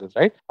happens on this,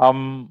 right?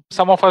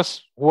 Some of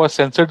us who are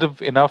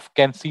sensitive enough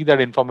can see that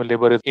informal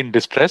labor is in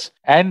distress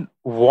and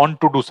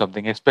want to do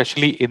something,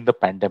 especially in the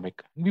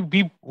pandemic.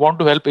 We want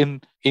to help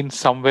in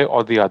some way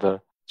or the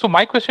other. So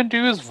my question to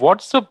you is,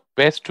 what's the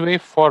best way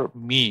for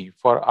me,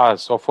 for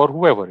us, or for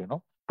whoever,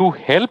 to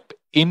help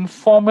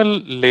informal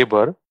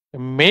labor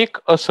make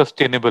a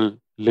sustainable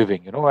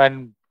living,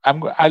 and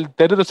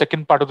there is a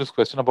second part of this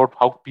question about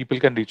how people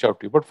can reach out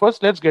to you. But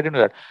first, let's get into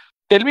that.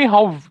 Tell me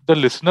how the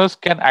listeners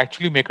can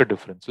actually make a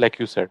difference. Like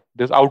you said,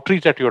 this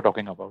outreach that you're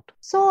talking about.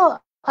 So,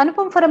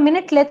 Anupam, for a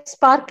minute, let's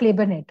spark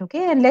LaborNet,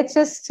 okay? And let's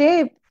just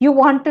say you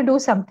want to do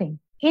something.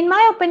 In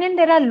my opinion,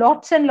 there are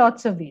lots and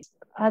lots of ways.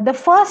 The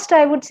first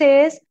I would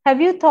say is, have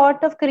you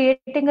thought of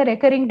creating a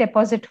recurring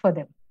deposit for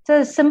them? It's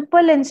a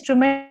simple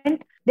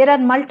instrument. There are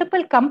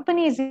multiple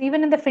companies,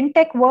 even in the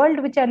fintech world,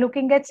 which are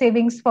looking at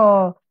savings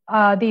for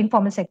the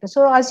informal sector.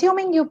 So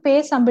assuming you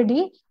pay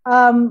somebody,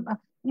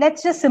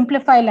 let's just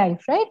simplify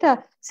life, right?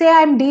 Say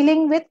I'm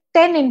dealing with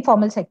 10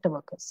 informal sector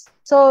workers.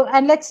 So,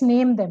 and let's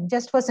name them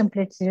just for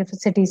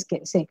simplicity's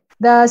sake.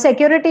 The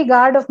security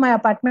guard of my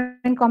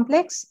apartment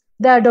complex,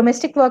 the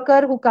domestic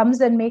worker who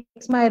comes and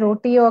makes my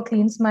roti or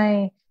cleans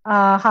my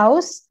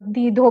house,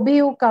 the dhobi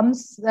who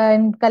comes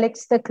and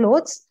collects the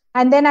clothes,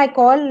 and then I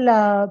call,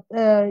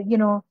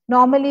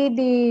 normally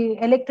the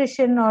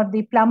electrician or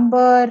the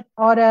plumber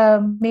or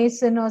a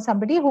mason or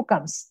somebody who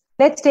comes.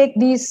 Let's take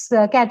these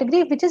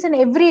category, which is an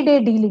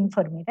everyday dealing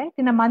for me, right?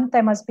 In a month,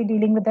 I must be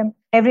dealing with them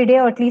every day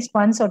or at least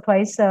once or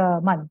twice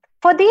a month.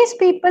 For these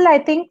people, I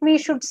think we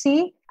should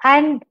see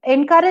and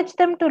encourage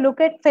them to look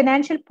at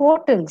financial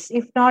portals,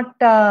 if not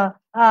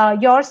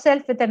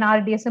yourself with an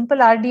RD. A simple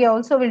RD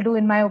also will do,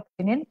 in my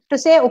opinion, to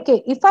say,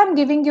 okay, if I'm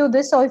giving you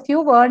this or if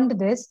you've earned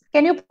this,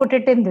 can you put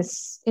it in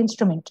this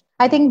instrument?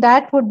 I think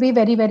that would be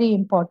very, very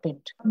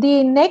important.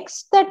 The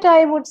next that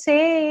I would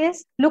say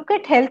is look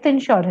at health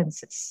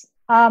insurances.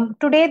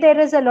 Today, there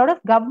is a lot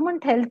of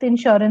government health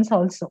insurance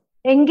also.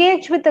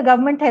 Engage with the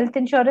government health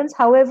insurance,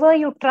 however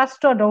you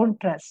trust or don't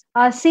trust.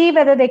 See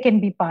whether they can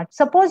be part.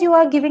 Suppose you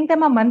are giving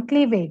them a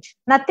monthly wage.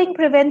 Nothing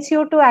prevents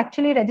you to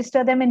actually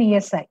register them in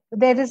ESI.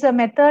 There is a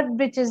method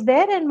which is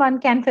there and one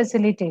can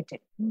facilitate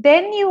it.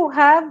 Then you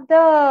have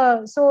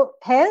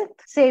health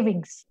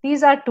savings.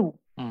 These are two.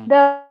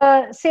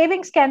 The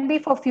savings can be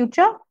for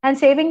future and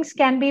savings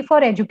can be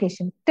for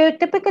education.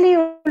 Typically,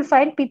 you will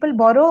find people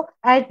borrow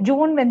at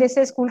June when they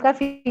say school ka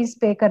fees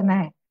pay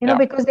karna hai,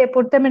 because they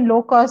put them in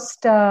low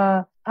cost,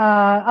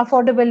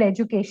 affordable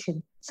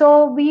education.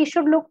 So we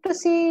should look to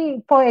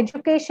see for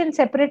education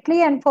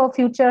separately and for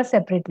future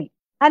separately.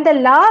 And the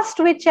last,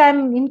 which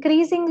I'm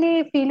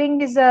increasingly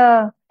feeling is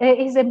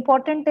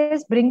important,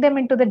 is bring them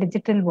into the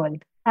digital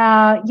world.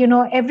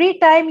 Every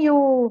time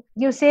you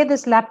say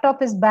this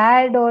laptop is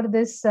bad or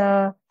this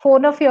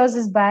phone of yours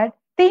is bad,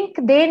 think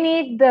they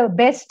need the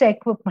best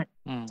equipment.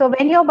 So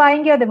when you're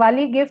buying your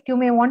Diwali gift, you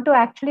may want to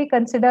actually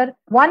consider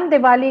one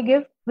Diwali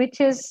gift,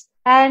 which is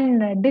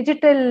an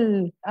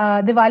digital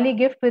Diwali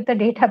gift with a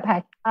data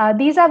pack.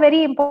 These are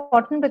very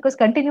important because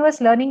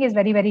continuous learning is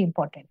very, very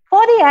important.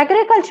 For the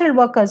agricultural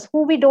workers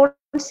who we don't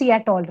see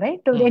at all,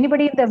 right? To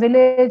anybody in the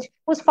village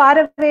who's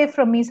far away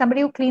from me,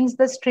 somebody who cleans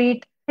the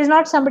street is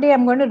not somebody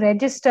I'm going to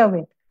register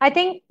with. I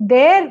think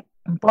there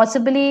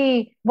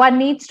possibly one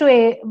needs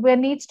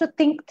to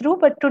think through,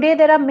 but today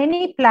there are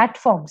many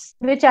platforms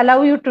which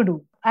allow you to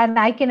do. And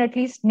I can at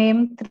least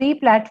name 3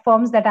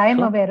 platforms that I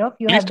am aware of.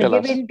 You have the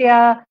Give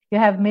India, you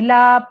have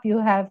Milap, you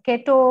have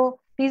Keto.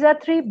 These are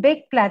 3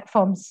 big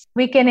platforms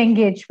we can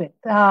engage with.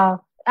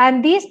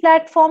 And these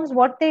platforms,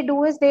 what they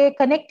do is they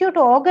connect you to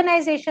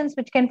organizations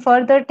which can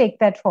further take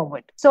that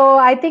forward. So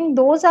I think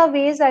those are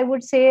ways I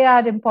would say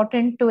are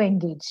important to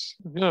engage.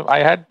 I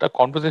had a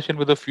conversation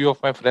with a few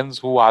of my friends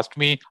who asked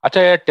me,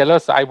 Acha, tell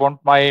us, I want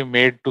my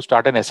maid to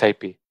start an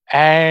SIP.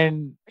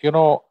 And,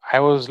 I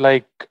was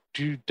like,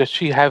 does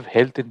she have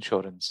health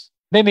insurance?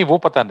 Nahi, wo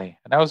pata nahi.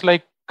 And I was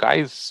like,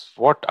 guys,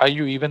 what are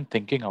you even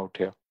thinking out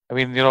here? I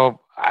mean,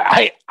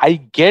 I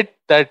get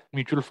that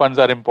mutual funds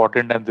are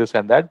important and this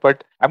and that,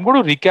 but I'm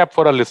going to recap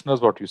for our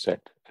listeners what you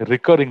said.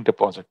 Recurring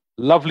deposit,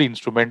 lovely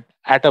instrument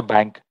at a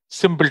bank,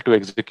 simple to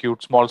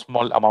execute, small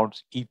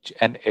amounts each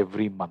and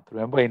every month.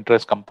 Remember,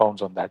 interest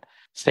compounds on that.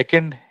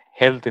 Second,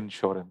 health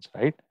insurance,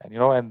 right? And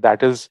and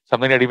that is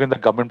something that even the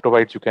government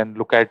provides. You can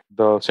look at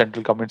the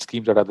central government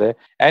schemes that are there.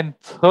 And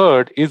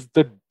third is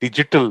the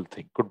digital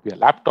thing. Could be a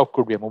laptop,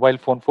 could be a mobile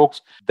phone,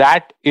 folks.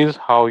 That is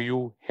how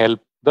you help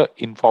the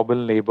informal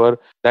labor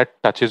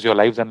that touches your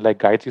lives. And like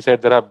Gayatri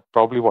said, there are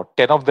probably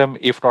 10 of them,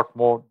 if not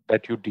more,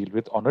 that you deal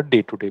with on a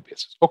day-to-day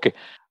basis. Okay.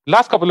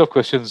 Last couple of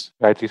questions,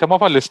 Gayatri. Some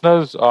of our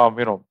listeners,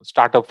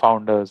 startup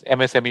founders,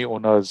 MSME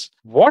owners,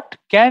 what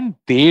can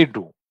they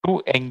do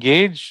to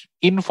engage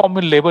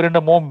informal labor in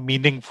a more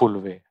meaningful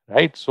way,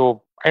 right?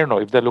 So I don't know,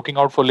 if they're looking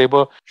out for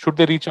labor, should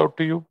they reach out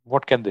to you?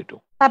 What can they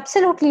do?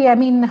 Absolutely. I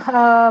mean,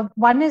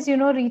 one is,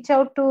 reach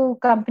out to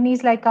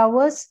companies like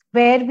ours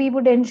where we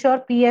would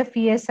ensure PF,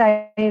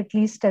 ESI at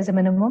least as a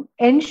minimum.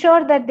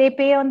 Ensure that they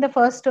pay on the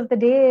first of the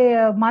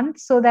day month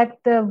so that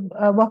the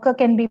worker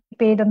can be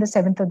paid on the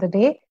seventh of the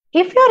day.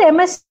 If you're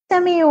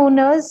MSME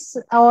owners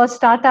or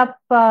startup,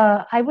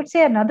 I would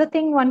say another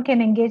thing one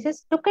can engage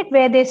is look at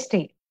where they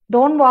stay.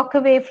 Don't walk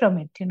away from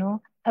it,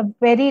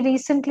 very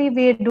recently,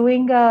 we are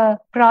doing a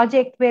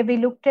project where we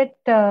looked at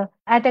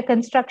a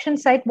construction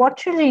site. What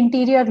should an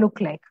interior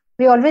look like?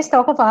 We always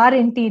talk of our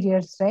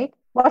interiors, right?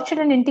 What should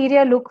an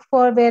interior look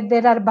for where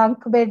there are bunk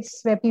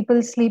beds where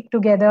people sleep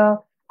together?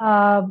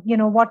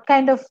 What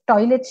kind of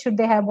toilets should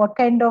they have? What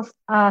kind of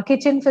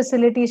kitchen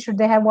facilities should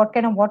they have? What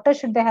kind of water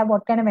should they have?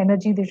 What kind of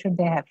energy should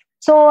they have?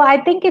 So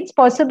I think it's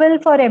possible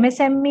for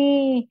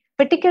MSME,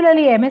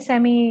 particularly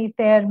MSME,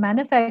 their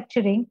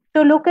manufacturing,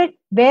 to look at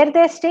where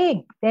they're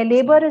staying. Their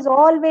labor is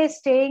always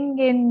staying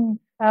in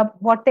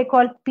what they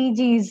call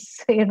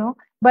PGs,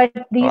 but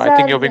these I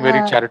think you're being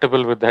very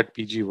charitable with that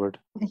PG word.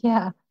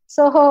 Yeah.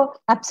 So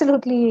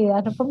absolutely,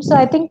 Anupam. So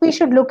I think we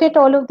should look at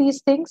all of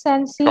these things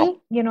and see,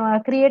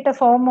 create a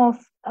form of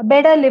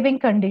better living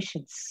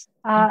conditions.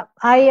 I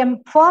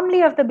am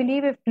firmly of the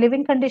belief if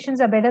living conditions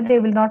are better, they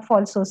will not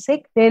fall so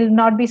sick. There will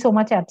not be so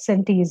much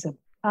absenteeism.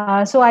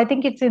 So I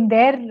think it's in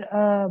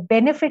their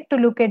benefit to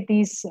look at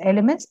these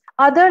elements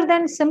other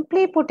than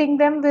simply putting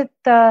them with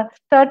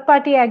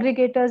third-party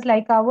aggregators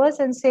like ours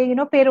and say,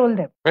 payroll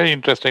them. Very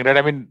interesting, right?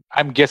 I mean,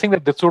 I'm guessing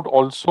that this would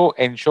also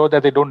ensure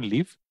that they don't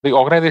leave the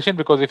organization,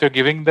 because if you're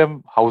giving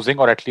them housing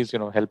or at least,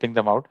 helping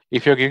them out,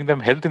 if you're giving them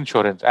health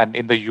insurance, and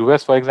in the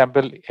US, for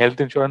example,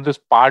 health insurance is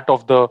part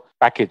of the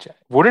package,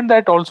 wouldn't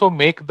that also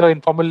make the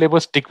informal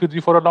labor stick with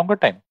you for a longer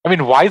time? I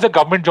mean, why is a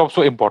government job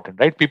so important,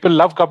 right? People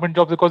love government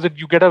jobs because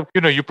you get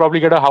you probably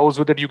get a house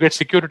with it, you get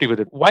security with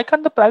it. Why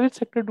can't the private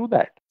sector do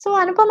that? So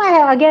Anupam,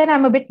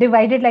 I'm a bit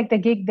divided like the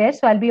gig there.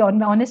 So I'll be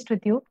honest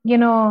with you.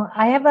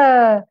 I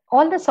have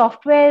all the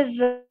software,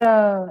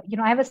 I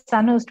have a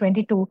son who's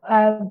 22.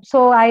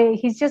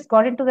 He's just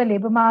got into the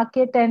labor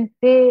market, and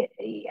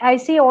I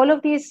see all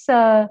of these,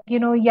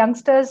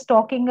 youngsters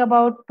talking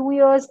about 2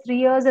 years, 3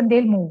 years, and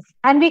they'll move.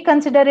 And we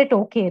consider it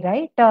okay,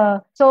 right?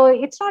 So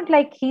it's not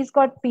like he's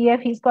got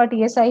PF, he's got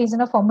ESI, he's in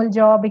a formal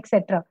job,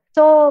 etc.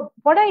 So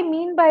what I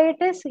mean by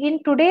it is,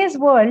 in today's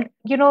world,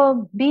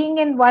 being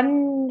in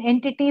one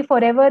entity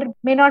forever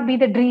may not be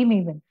the dream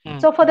even.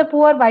 So for the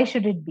poor, why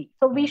should it be?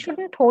 So we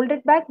shouldn't hold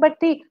it back, but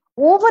the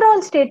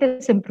overall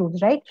status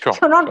improves, right? Sure,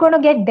 you're not going to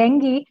get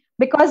dengue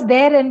because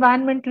their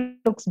environment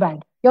looks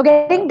bad. You're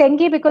getting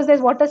dengue because there's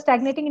water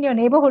stagnating in your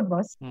neighborhood,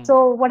 boss.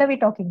 So what are we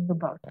talking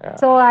about? Yeah.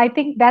 So I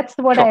think that's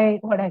what I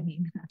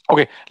mean.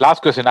 Okay,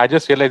 last question. I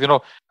just realized,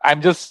 I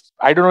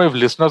don't know if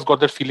listeners got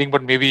that feeling,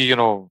 but maybe,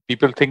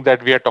 people think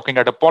that we are talking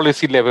at a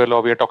policy level,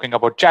 or we are talking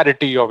about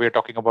charity, or we are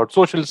talking about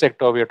social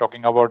sector, we are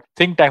talking about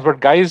think tanks.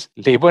 But guys,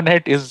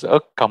 LaborNet is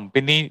a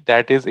company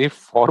that is a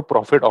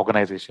for-profit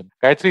organization.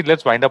 Gayatri,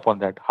 let's wind up on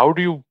that.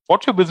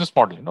 What's your business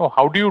model?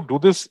 How do you do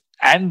this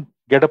and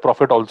get a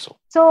profit also?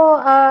 So,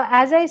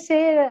 as I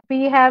say,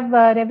 we have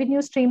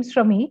revenue streams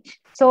from each.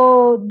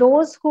 So,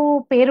 those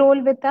who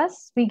payroll with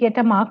us, we get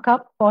a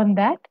markup on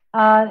that.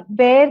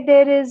 Where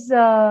there is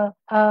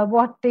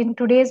what in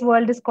today's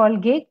world is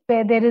called gig,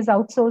 where there is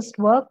outsourced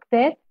work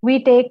there,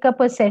 we take a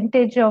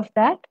percentage of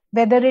that.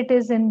 Whether it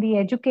is in the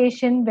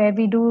education where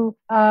we do,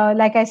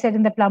 like I said,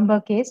 in the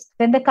plumber case,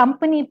 then the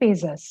company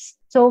pays us.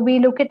 So we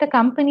look at the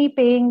company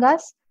paying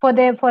us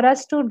for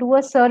us to do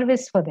a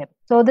service for them.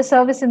 So the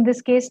service in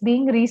this case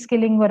being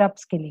reskilling or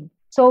upskilling.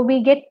 So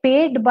we get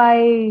paid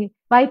by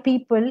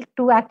people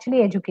to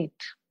actually educate.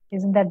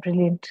 Isn't that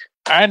brilliant?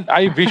 And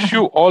I wish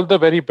you all the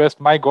very best.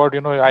 My God,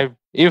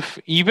 if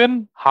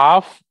even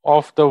half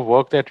of the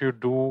work that you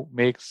do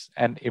makes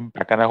an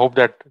impact, and I hope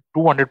that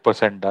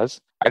 200%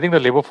 does, I think the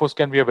labor force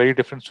can be a very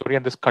different story,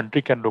 and this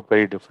country can look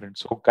very different.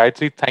 So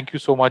Gayatri, thank you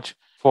so much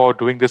for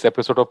doing this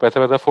episode of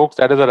Paisa Vaisa. Folks,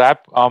 that is a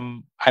wrap.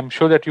 I'm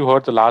sure that you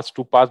heard the last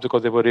two parts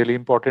because they were really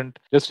important.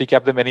 Just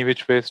recap them any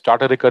which way.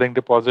 Start a recurring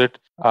deposit,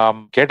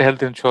 get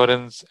health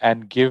insurance,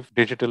 and give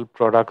digital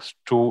products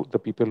to the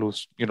people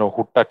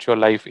who touch your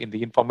life in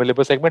the informal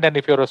labor segment. And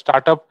if you're a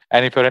startup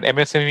and if you're an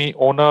MSME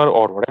owner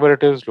or whatever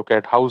it is, look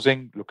at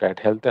housing, look at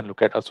health, and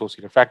look at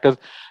associated factors.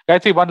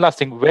 Gayatri, one last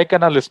thing. Where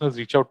can our listeners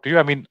reach out to you?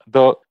 I mean,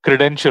 the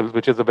credentials,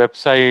 which is the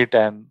website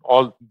and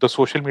all the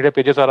social media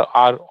pages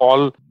are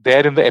all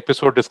there in the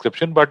episode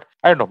description. But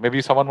I don't know,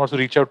 maybe someone wants to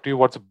reach out to you.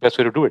 What's the best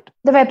way to do it?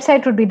 The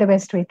website would be the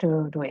best way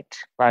to do it.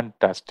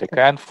 Fantastic.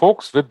 And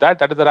folks, with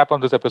that is the wrap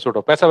on this episode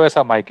of Paisa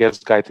Vaisa. My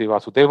guest, Gayatri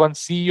Vasudevan,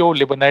 CEO,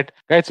 LaborNet.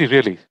 Gayatri,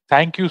 really,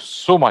 thank you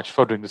so much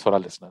for doing this for our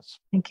listeners.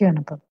 Thank you,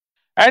 Anupam.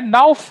 And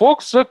now,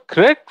 folks, the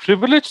credit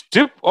privilege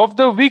tip of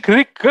the week,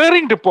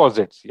 recurring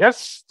deposits.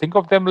 Yes, think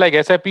of them like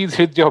SIPs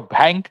with your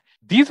bank.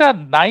 These are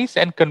nice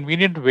and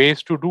convenient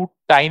ways to do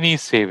tiny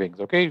savings.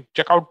 Okay,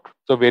 check out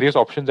the various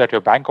options at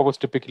your bank. Of course,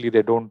 typically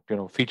they don't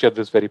feature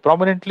this very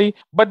prominently,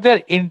 but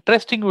they're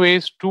interesting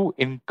ways to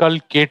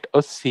inculcate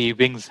a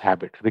savings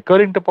habit.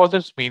 Recurring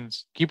deposits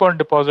means keep on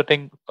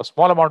depositing a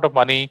small amount of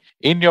money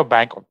in your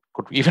bank, or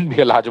could even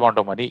be a large amount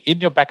of money in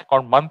your bank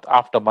account month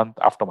after month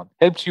after month.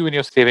 Helps you in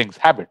your savings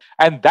habit.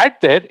 And that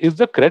there is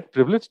the credit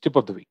privilege tip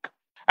of the week.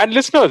 And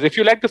listeners, if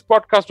you like this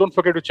podcast, don't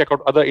forget to check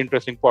out other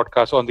interesting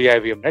podcasts on the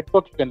IVM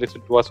network. You can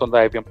listen to us on the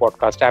IVM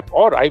Podcast app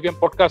or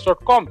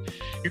ivmpodcast.com.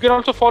 You can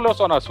also follow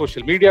us on our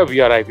social media. We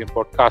are IVM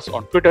Podcast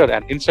on Twitter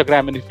and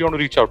Instagram. And if you want to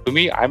reach out to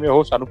me, I'm your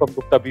host, Anupam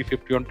Gupta,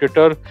 B50 on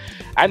Twitter.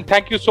 And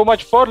thank you so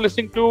much for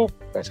listening to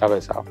Paisa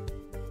Vaisa.